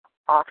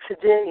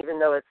oxygen, even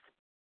though it's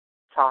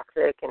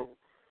toxic and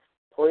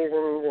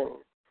poisoned and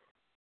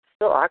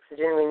still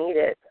oxygen. We need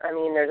it. I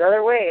mean, there's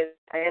other ways.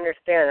 I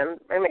understand.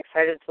 I'm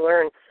excited to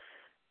learn.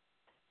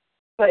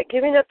 But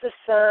giving up the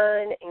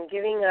sun and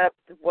giving up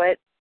what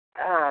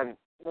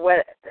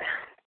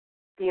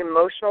the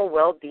emotional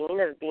well-being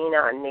of being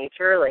out in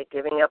nature, like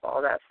giving up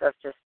all that stuff,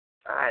 just,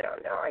 I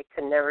don't know. I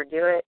could never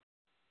do it,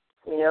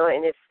 you know.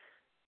 And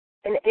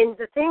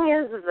the thing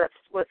is that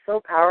what's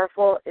so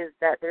powerful is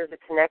that there's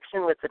a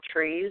connection with the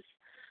trees.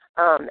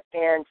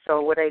 And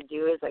so what I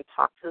do is I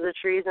talk to the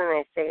trees and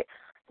I say,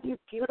 you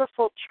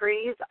beautiful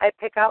trees. I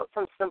pick out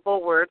some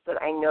simple words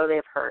that I know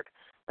they've heard,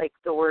 like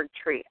the word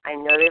tree. I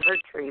know they've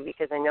heard tree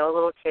because I know a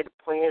little kid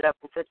pointed up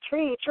and said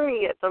tree,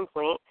 tree at some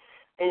point,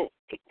 and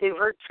they've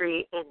heard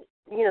tree. And,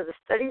 you know, the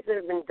studies that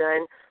have been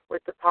done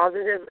with the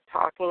positive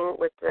talking,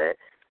 with the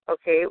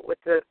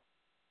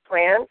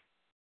plants,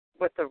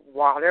 with the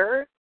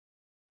water,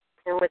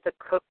 and with the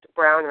cooked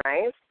brown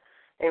rice,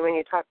 and when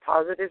you talk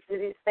positive to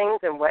these things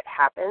and what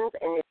happens,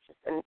 and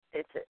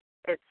it's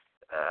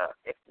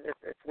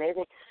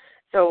amazing.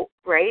 So,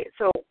 right?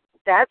 So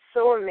that's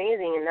so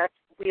amazing, and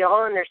we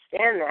all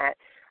understand that.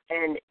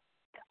 And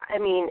I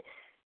mean,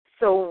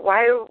 so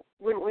why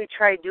wouldn't we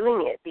try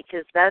doing it?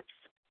 Because that's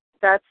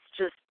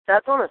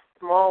on a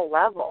small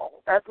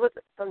level. That's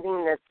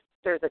something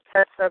there's a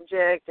test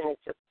subject and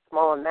it's just a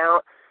small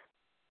amount.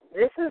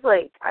 This is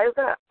like, I've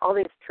got all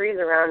these trees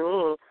around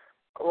me.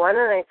 Why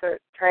don't I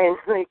start trying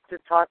to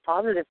talk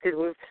positive?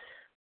 Because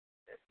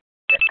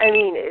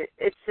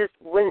it's just,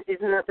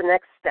 isn't that the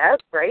next step,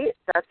 right?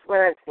 That's what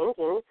I'm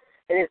thinking.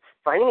 And it's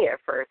funny at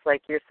first.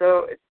 Like,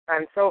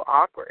 I'm so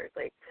awkward.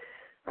 Like,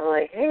 I'm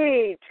like,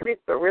 hey, trees,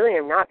 but really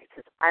I'm not,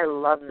 because I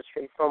love the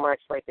trees so much.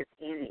 Like, it's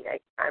easy.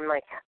 I'm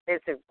like,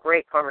 it's a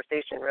great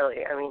conversation,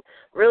 really. I mean,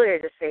 really, I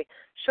just say,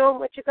 show them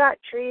what you got,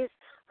 trees.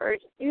 Or,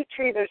 you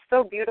trees are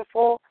so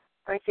beautiful.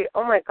 I say,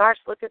 oh my gosh,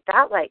 look at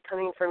that light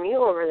coming from you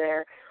over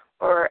there.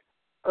 Or,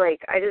 like,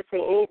 I just say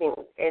anything.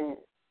 And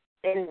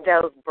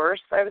those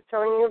bursts I was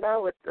telling you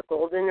about with the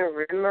golden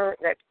rim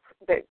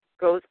that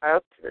goes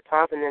up to the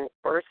top and then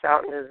bursts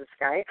out into the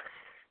sky,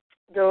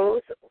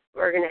 those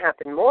are going to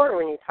happen more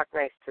when you talk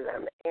nice to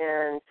them.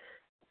 And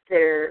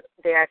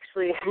they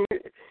actually,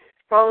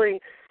 probably,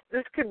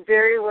 this could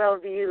very well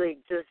be, like,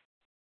 just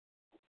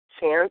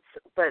chance,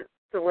 but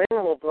the wind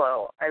will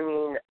blow. I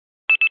mean,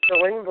 the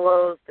wind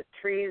blows, the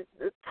trees,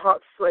 the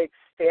tops, like,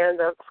 stand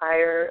up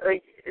higher.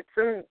 Like,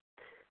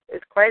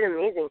 it's quite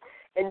amazing.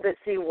 But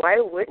see, why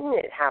wouldn't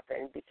it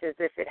happen? Because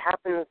if it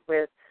happens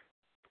with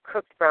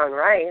cooked brown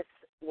rice,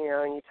 you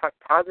know, and you talk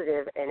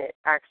positive, and it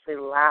actually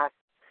lasts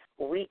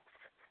weeks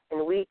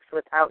and weeks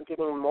without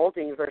getting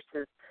moldy,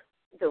 versus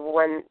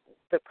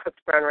the cooked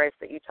brown rice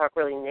that you talk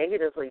really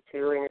negatively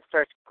to, and it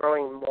starts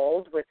growing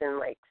mold within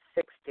like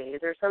 6 days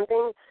or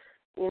something.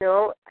 You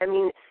know, I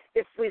mean,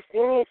 if we've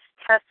seen these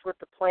tests with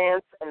the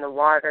plants and the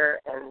water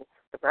and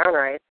the brown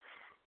rice,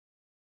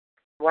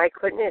 why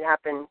couldn't it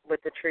happen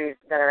with the trees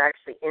that are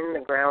actually in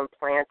the ground,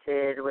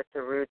 planted with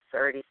the roots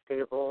already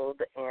stabled?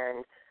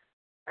 And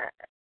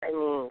I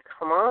mean,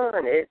 come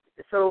on.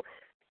 So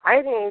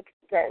I think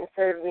that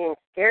instead of being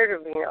scared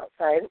of being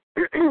outside,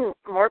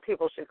 more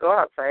people should go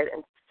outside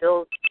and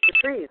still the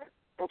trees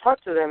and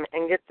talk to them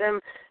and get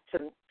them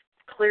to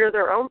clear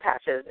their own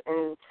patches.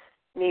 And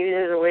maybe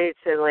there's a way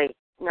to, like,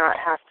 not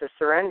have to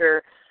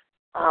surrender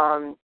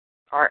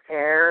our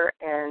air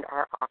and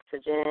our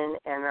oxygen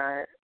and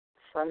our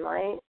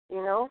sunlight,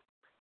 you know?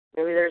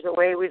 Maybe there's a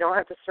way we don't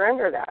have to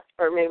surrender that.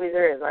 Or maybe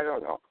there is, I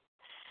don't know.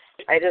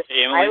 I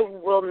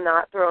will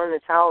not throw in the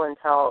towel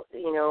until,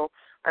 you know,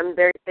 I'm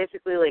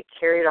basically like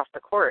carried off the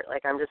court.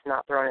 Like, I'm just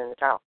not throwing in the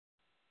towel.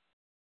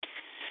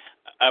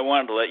 I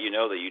wanted to let you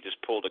know that you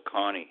just pulled a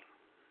Connie.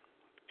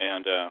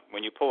 And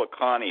when you pull a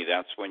Connie,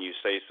 that's when you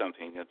say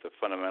something that the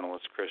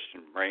fundamentalist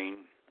Christian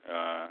brain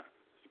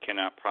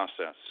cannot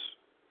process.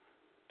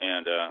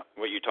 And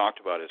what you talked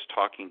about is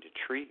talking to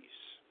trees.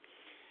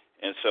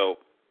 And so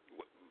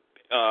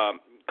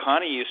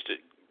Connie used to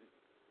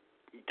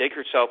dig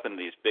herself into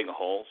these big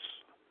holes,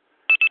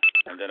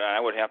 and then I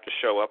would have to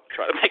show up and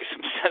try to make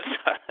some sense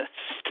out of this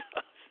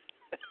stuff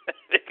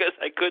because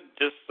I couldn't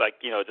just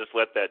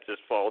let that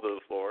just fall to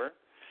the floor.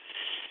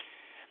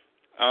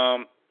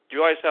 Do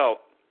you realize how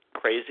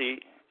crazy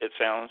it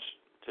sounds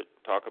to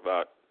talk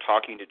about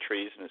talking to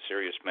trees in a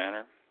serious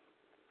manner?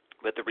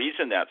 But the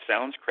reason that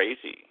sounds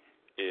crazy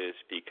is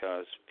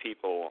because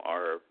people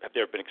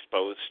have been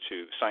exposed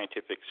to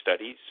scientific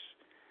studies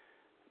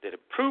that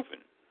have proven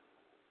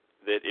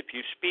that if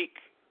you speak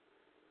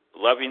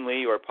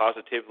lovingly or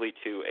positively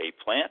to a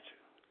plant,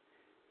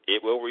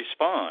 it will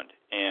respond.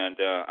 And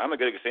I'm a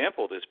good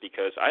example of this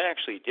because I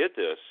actually did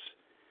this,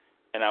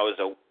 and I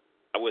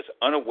was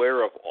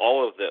unaware of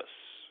all of this.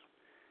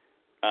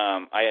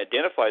 I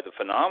identified the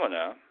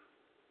phenomena,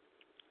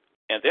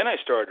 and then I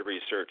started to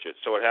research it,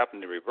 so it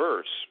happened in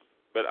reverse.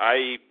 But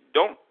I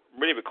don't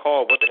really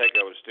recall what the heck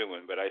I was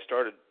doing, but I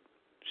started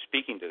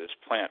speaking to this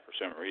plant for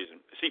some reason.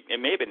 See, it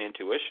may have been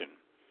intuition.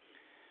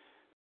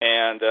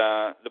 And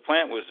the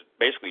plant was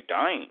basically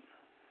dying.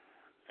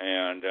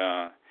 And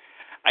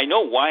I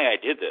know why I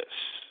did this,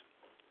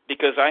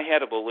 because I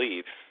had a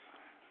belief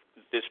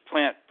this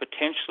plant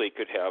potentially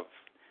could have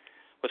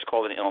what's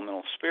called an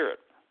elemental spirit.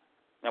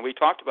 Now, we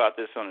talked about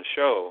this on a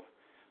show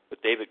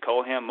with David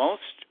Culham.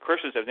 Most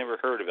Christians have never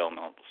heard of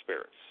elemental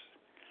spirits.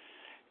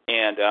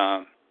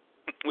 And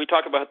we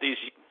talk about these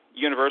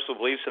universal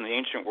beliefs in the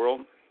ancient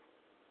world.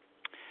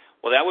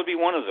 Well, that would be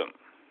one of them.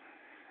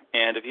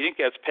 And if you think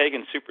that's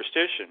pagan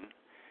superstition,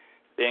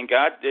 then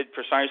God did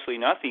precisely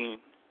nothing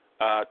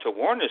to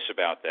warn us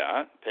about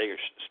that,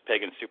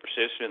 pagan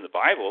superstition in the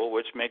Bible,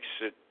 which makes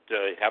it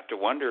have to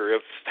wonder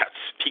if that's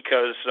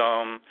because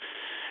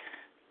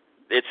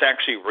it's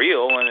actually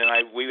real. And then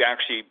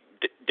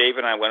Dave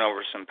and I went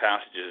over some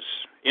passages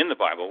in the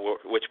Bible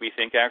which we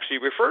think actually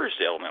refers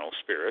to elemental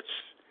spirits,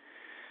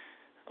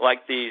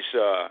 like these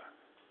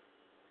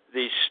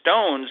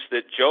stones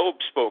that Job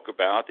spoke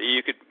about that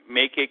you could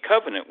make a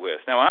covenant with.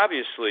 Now,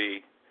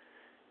 obviously,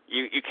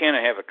 you can't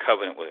have a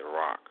covenant with a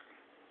rock,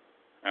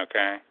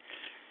 okay?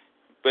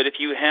 But if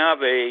you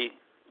have a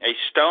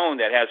stone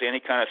that has any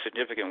kind of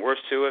significant worth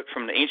to it,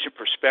 from the ancient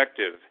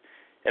perspective,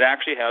 it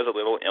actually has a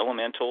little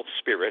elemental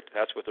spirit,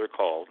 that's what they're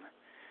called,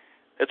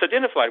 that's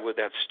identified with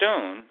that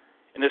stone.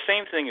 And the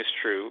same thing is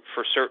true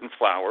for certain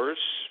flowers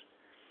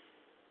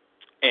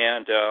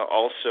and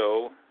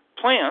also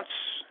plants.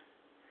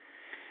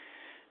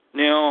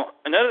 Now,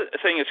 another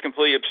thing that's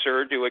completely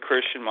absurd to a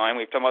Christian mind,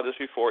 we've talked about this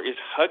before, is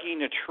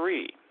hugging a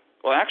tree.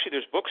 Well, actually,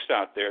 there's books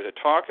out there that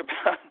talk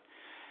about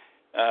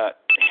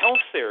health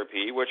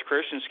therapy, which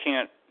Christians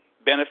can't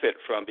benefit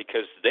from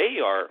because they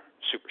are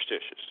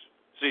superstitious.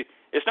 See,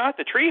 it's not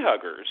the tree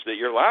huggers that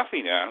you're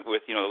laughing at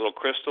with, a little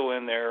crystal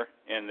in their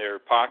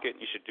pocket.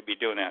 You should be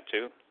doing that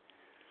too.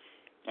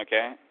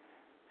 Okay?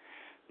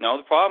 No,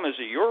 the problem is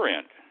at your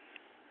end.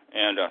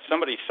 And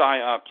somebody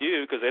PsyOped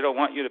you because they don't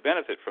want you to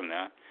benefit from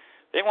that.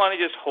 They want to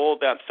just hold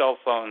that cell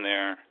phone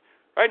there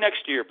right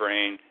next to your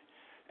brain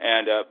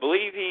and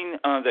believing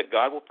that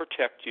God will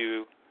protect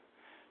you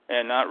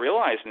and not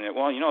realizing that,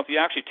 if you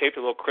actually taped a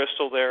little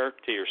crystal there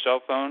to your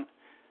cell phone,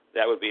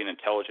 that would be an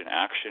intelligent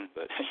action,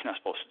 but you're not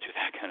supposed to do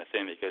that kind of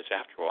thing because,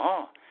 after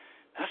all,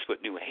 that's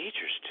what New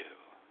Agers do.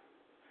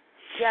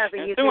 Yeah,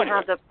 but you can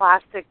have the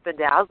plastic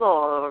bedazzle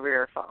all over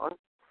your phone.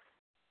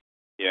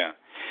 Yeah.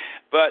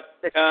 But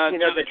the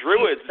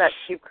Druids... That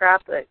cheap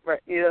crap,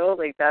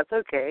 that's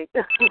okay.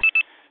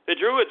 The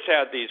Druids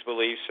had these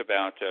beliefs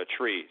about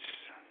trees,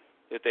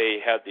 that they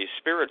had these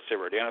spirits that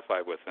were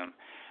identified with them.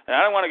 And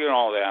I don't want to get into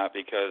all that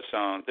because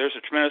there's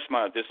a tremendous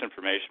amount of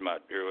disinformation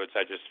about Druids.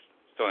 I just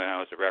throw it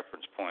out as a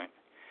reference point.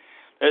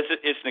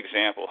 It's an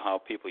example how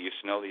people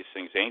used to know these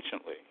things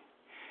anciently.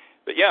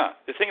 But yeah,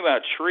 the thing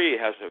about a tree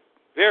has a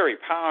very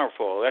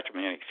powerful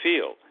electromagnetic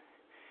field.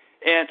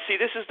 And see,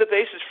 this is the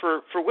basis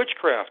for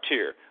witchcraft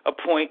here, a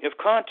point of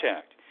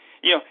contact.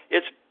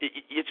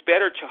 It's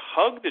better to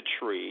hug the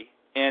tree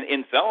and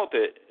envelop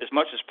it as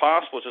much as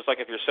possible, just like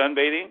if you're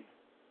sunbathing.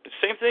 It's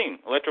the same thing,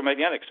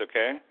 electromagnetics,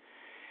 okay?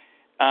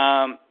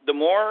 The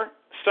more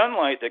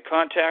sunlight that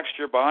contacts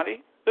your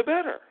body, the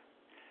better.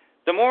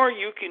 The more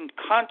you can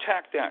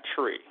contact that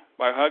tree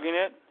by hugging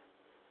it,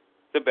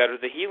 the better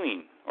the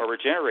healing or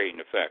regenerating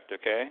effect,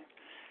 okay?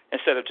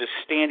 Instead of just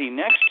standing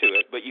next to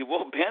it, but you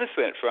will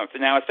benefit from it.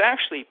 Now, it's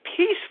actually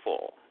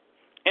peaceful.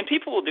 And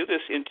people will do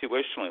this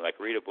intuitionally, like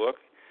read a book,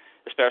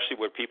 especially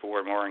where people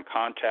were more in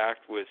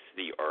contact with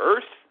the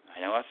earth.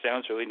 I know that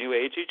sounds really new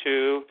agey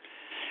too.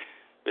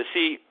 But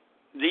see,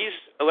 these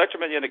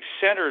electromagnetic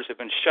centers have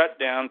been shut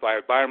down by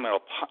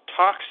environmental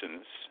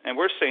toxins, and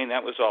we're saying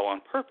that was all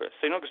on purpose.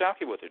 They know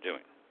exactly what they're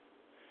doing.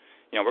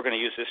 We're going to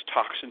use this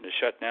toxin to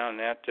shut down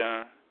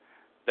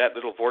that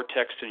little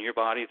vortex in your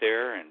body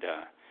there, and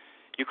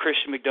you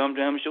Christian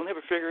McDumdums, you'll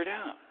never figure it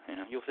out.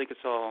 You'll think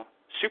it's all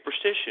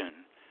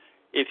superstition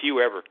if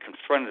you ever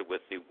confronted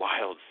with the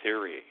wild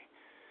theory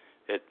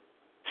that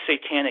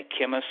satanic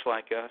chemists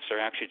like us are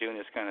actually doing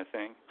this kind of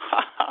thing.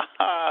 Ha, ha,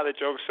 ha, the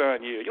joke's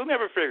on you. You'll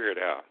never figure it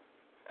out.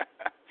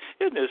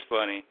 Isn't this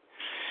funny?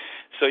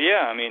 So,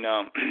 yeah,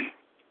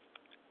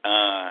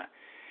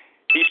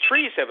 these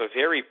trees have a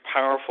very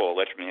powerful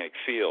electromagnetic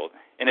field,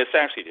 and it's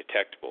actually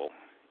detectable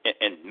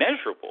and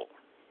measurable.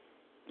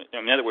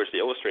 In other words, to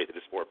illustrate that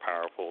it's more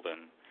powerful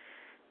than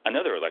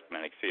another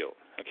electromagnetic field,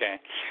 okay?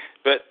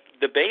 But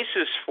the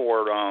basis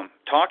for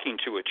talking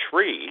to a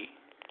tree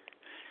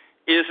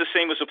is the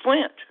same as a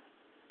plant.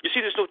 You see,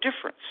 there's no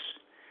difference.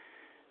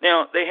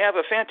 Now, they have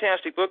a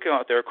fantastic book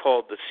out there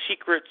called The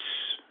Secrets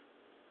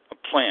of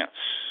Plants.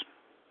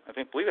 I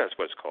believe that's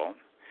what it's called.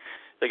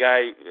 The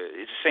guy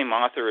is the same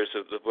author as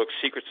the book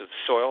Secrets of the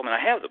Soil. I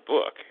have the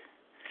book.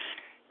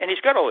 And he's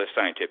got all this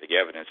scientific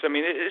evidence.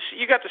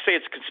 You got to say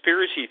it's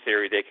conspiracy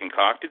theory. They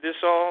concocted this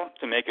all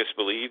to make us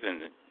believe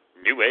in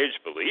New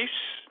Age beliefs.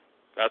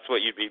 That's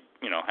what you'd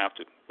have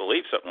to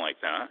believe something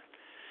like that.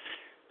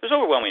 There's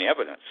overwhelming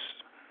evidence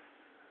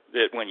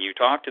that when you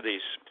talk to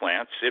these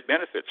plants, it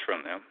benefits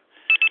from them.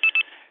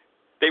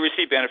 They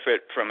receive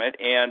benefit from it.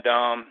 And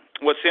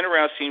what's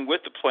interesting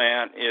with the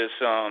plant is,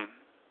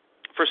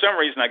 for some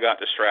reason, I got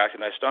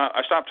distracted. I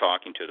stopped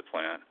talking to the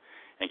plant.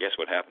 And guess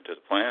what happened to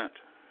the plant?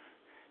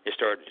 It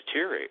started to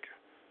deteriorate.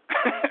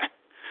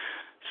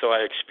 So I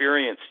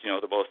experienced,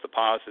 both the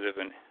positive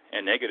and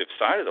negative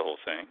side of the whole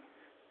thing.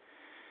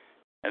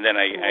 And then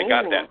I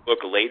got that book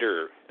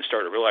later and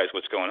started to realize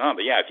what's going on.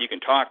 But yeah, if you can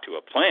talk to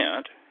a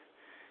plant,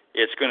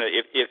 it's gonna.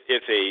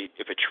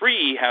 If a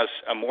tree has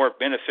a more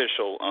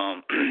beneficial,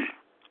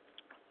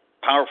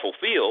 powerful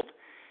field,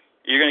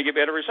 you're going to get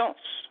better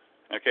results.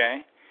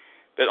 Okay,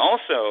 but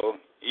also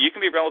you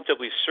can be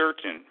relatively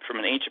certain from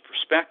an ancient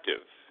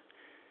perspective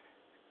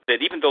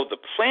that even though the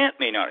plant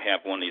may not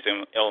have one of these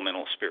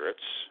elemental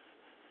spirits,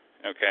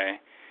 okay,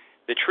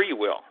 the tree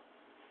will.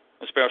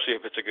 Especially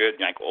if it's a good,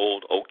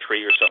 old oak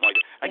tree or something like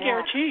that. I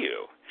guarantee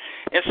you.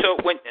 And so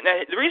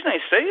the reason I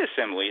say this,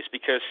 Emily, is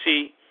because,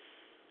 see,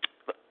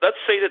 let's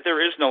say that there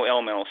is no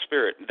elemental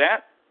spirit.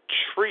 That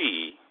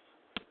tree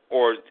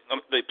or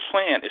the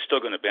plant is still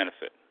going to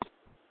benefit.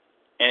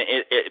 And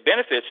it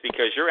benefits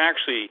because you're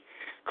actually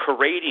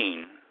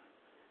creating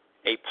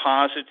a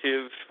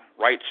positive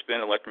right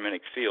spin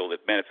electromagnetic field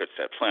that benefits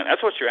that plant.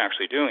 That's what you're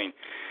actually doing.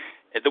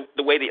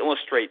 The way they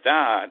illustrate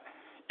that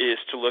is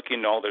to look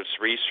into all this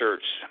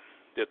research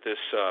that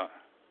this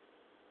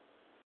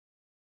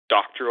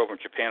doctor over in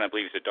Japan, I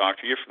believe he's a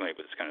doctor. You're familiar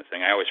with this kind of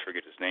thing. I always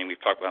forget his name.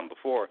 We've talked about him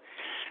before.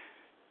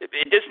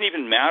 It doesn't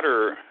even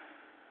matter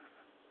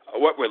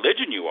what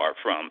religion you are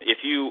from. If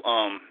you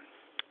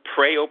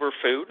pray over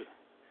food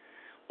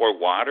or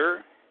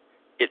water,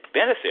 it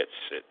benefits.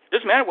 It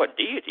doesn't matter what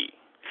deity.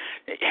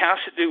 It has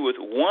to do with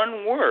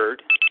one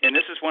word, and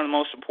this is one of the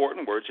most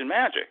important words in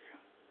magic: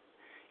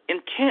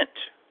 intent.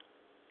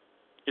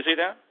 You see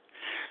that?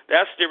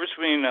 That's the difference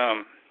between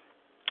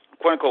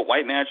quote-unquote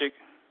white magic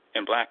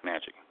and black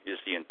magic, is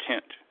the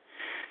intent.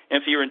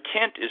 And if your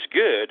intent is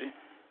good,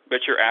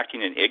 but you're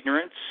acting in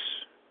ignorance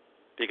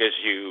because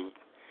you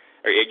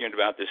are ignorant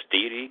about this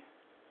deity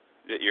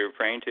that you're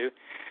praying to,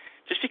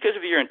 just because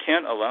of your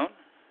intent alone,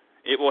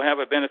 it will have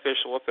a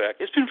beneficial effect.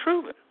 It's been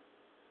proven.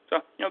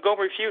 So, go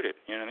refute it.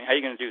 You know what I mean? How are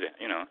you going to do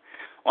that,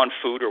 on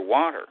food or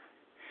water?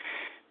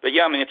 But,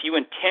 yeah, if you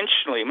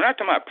intentionally, we're not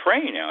talking about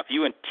praying now, if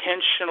you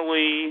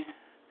intentionally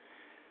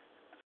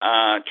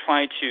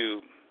try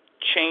to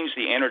change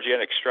the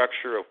energetic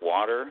structure of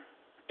water,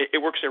 it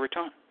works every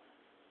time.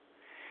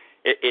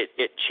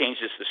 It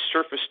changes the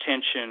surface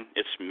tension.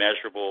 It's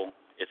measurable.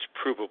 It's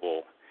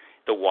provable.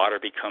 The water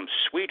becomes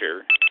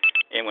sweeter.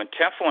 And when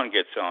Teflon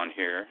gets on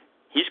here,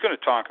 he's going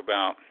to talk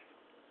about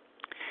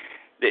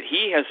that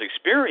he has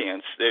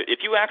experienced that if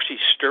you actually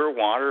stir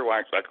water,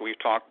 like we've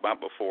talked about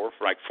before,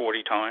 for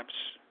 40 times,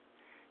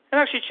 it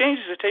actually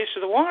changes the taste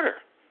of the water.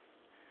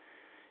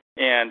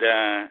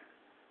 And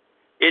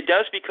it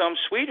does become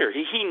sweeter.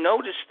 He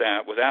noticed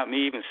that without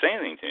me even saying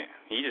anything to him.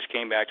 He just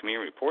came back to me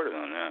and reported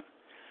on that.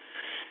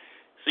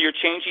 So you're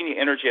changing the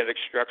energetic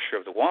structure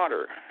of the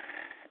water.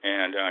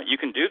 And you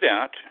can do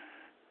that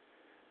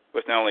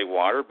with not only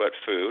water but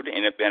food,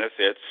 and it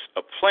benefits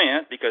a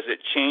plant because it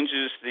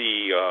changes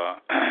the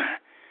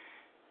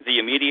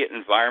immediate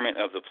environment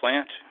of the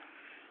plant.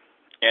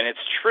 And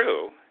it's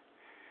true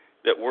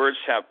that words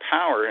have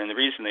power, and the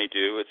reason they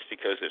do, it's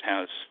because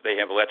they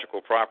have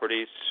electrical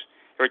properties.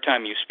 Every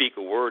time you speak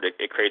a word,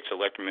 it creates an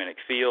electromagnetic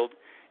field.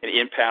 It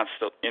impacts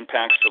the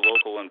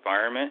local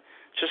environment,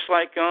 just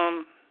like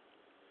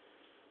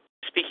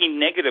speaking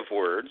negative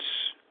words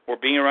or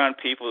being around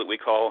people that we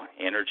call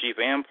energy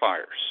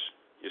vampires.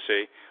 You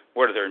see,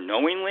 whether they're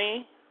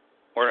knowingly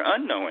or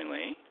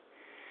unknowingly,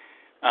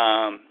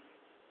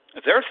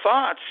 their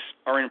thoughts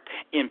are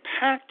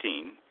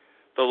impacting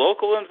the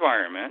local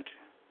environment.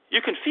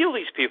 You can feel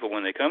these people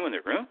when they come in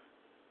the room.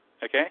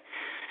 Okay,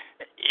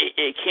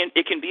 it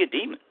can be a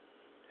demon.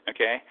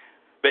 Okay,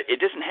 but it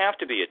doesn't have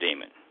to be a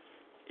demon.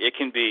 It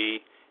can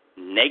be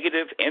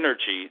negative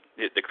energy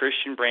that the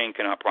Christian brain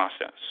cannot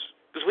process.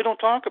 Because we don't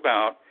talk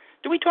about.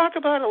 Do we talk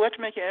about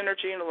electromagnetic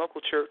energy in the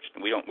local church?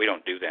 We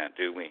don't do that,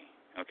 do we?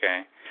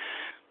 Okay,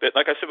 but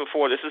like I said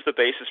before, this is the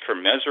basis for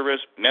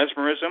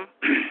mesmerism,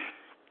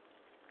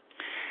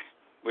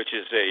 which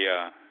is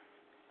I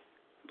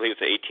believe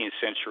it's an 18th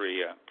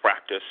century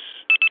practice.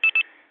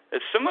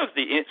 It's somewhat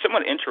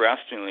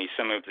interestingly,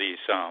 some of these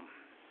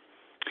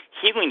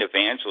healing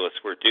evangelists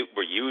were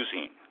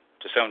using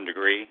to some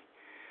degree,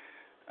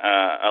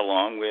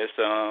 along with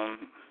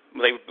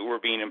they were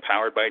being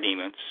empowered by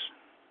demons.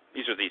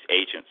 These are these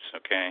agents,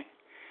 okay?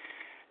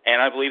 And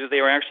I believe that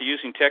they were actually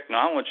using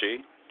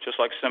technology, just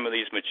like some of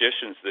these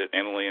magicians that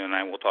Emily and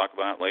I will talk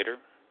about later.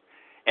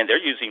 And they're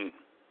using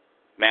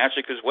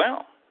magic as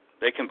well.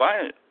 They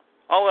combine it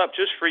all up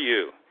just for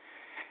you.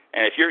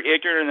 And if you're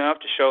ignorant enough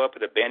to show up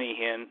at a Benny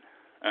Hinn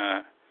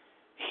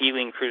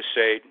healing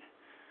crusade,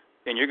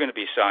 then you're going to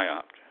be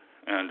PsyOped.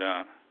 And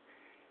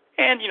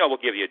we'll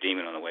give you a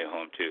demon on the way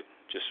home, too.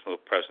 Just a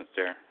little presence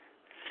there.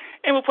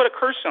 And we'll put a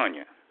curse on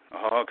you.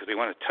 Oh, because we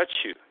want to touch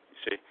you.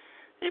 See,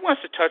 he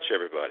wants to touch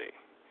everybody.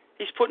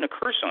 he's putting a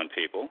curse on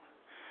people.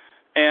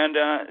 And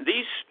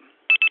these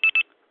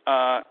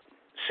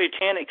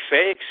satanic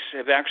fakes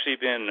have actually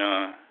been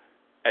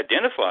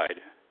identified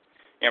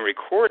and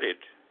recorded.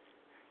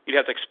 You'd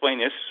have to explain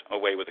this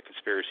away with a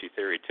conspiracy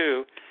theory,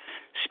 too.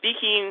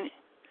 Speaking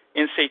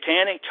in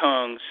satanic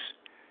tongues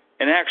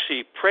and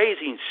actually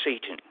praising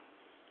Satan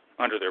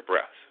under their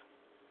breath.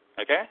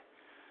 Okay?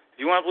 If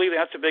you want to believe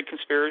that's a big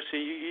conspiracy,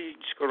 you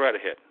just go right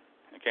ahead.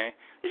 Okay?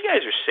 These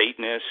guys are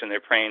Satanists, and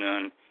they're preying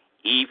on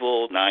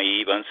evil,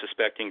 naive,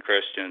 unsuspecting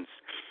Christians,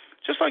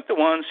 just like the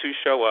ones who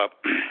show up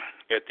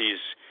at these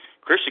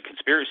Christian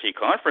conspiracy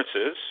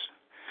conferences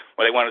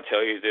where they want to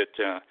tell you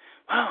that,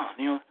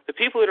 the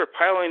people that are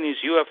piloting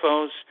these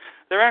UFOs,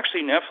 they're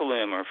actually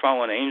Nephilim or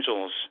fallen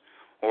angels,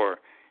 or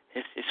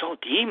it's all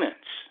demons.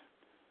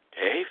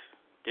 Dave,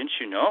 didn't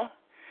you know?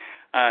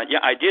 Yeah,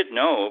 I did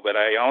know, but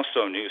I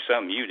also knew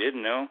something you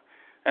didn't know.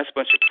 That's a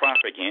bunch of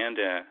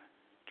propaganda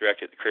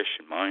directed at the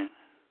Christian mind.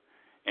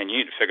 And you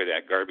need to figure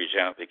that garbage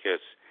out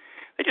because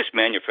they just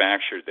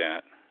manufactured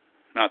that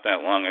not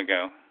that long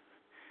ago.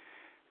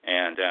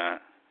 And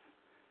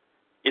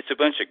it's a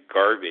bunch of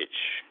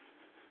garbage.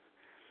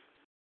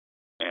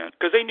 And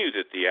because they knew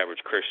that the average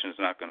Christian is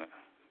not going to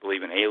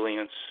believe in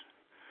aliens.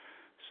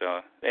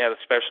 So they had a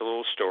special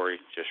little story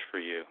just for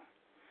you.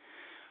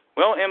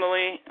 Well,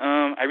 Emily,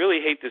 I really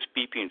hate this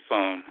beeping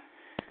phone.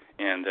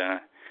 And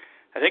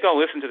I think I'll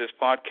listen to this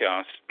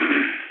podcast.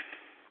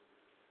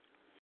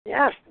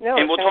 Yeah, no.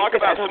 And we'll talk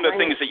about some of the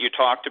things that you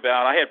talked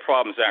about. I had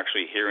problems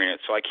actually hearing it,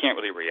 so I can't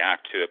really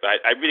react to it. But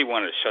I really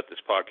wanted to shut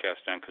this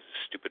podcast down because of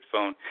this stupid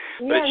phone.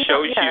 But it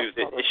shows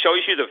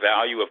you the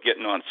value of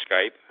getting on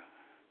Skype.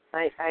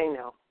 I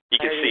know. You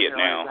can see it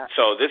now.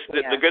 So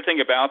the good thing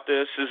about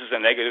this is a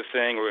negative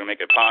thing. We're going to make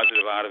a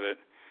positive out of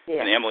it.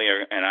 Yeah. And Emily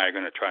and I are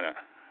going to try to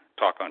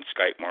talk on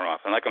Skype more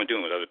often, like I'm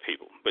doing with other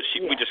people. But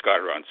we just got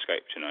her on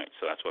Skype tonight,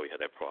 so that's why we had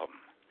that problem.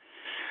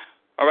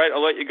 All right,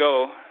 I'll let you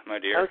go, my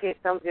dear. Okay,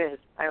 sounds good.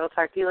 I will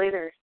talk to you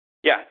later.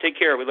 Yeah, take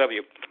care. We love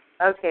you.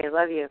 Okay,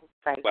 love you.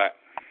 Bye. Bye.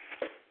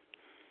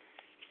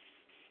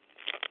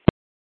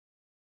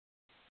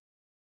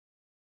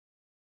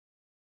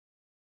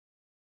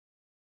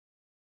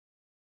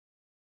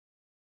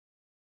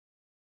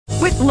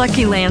 With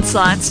Lucky Land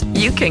Slots,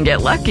 you can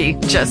get lucky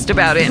just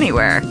about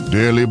anywhere.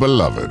 Dearly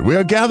beloved, we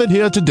are gathered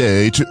here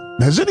today to...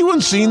 Has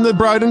anyone seen the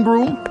bride and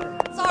groom?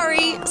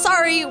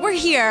 Sorry, we're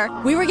here.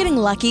 We were getting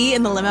lucky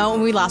in the limo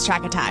and we lost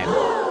track of time.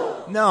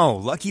 No,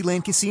 Lucky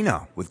Land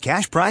Casino, with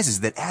cash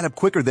prizes that add up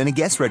quicker than a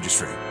guest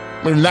registry.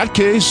 In that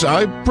case,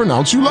 I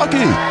pronounce you lucky.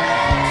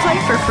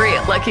 Play for free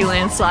at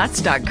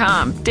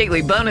LuckyLandSlots.com.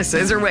 Daily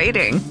bonuses are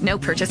waiting. No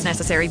purchase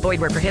necessary.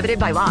 Void where prohibited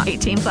by law.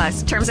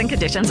 18+. Terms and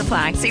conditions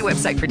apply. See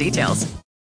website for details.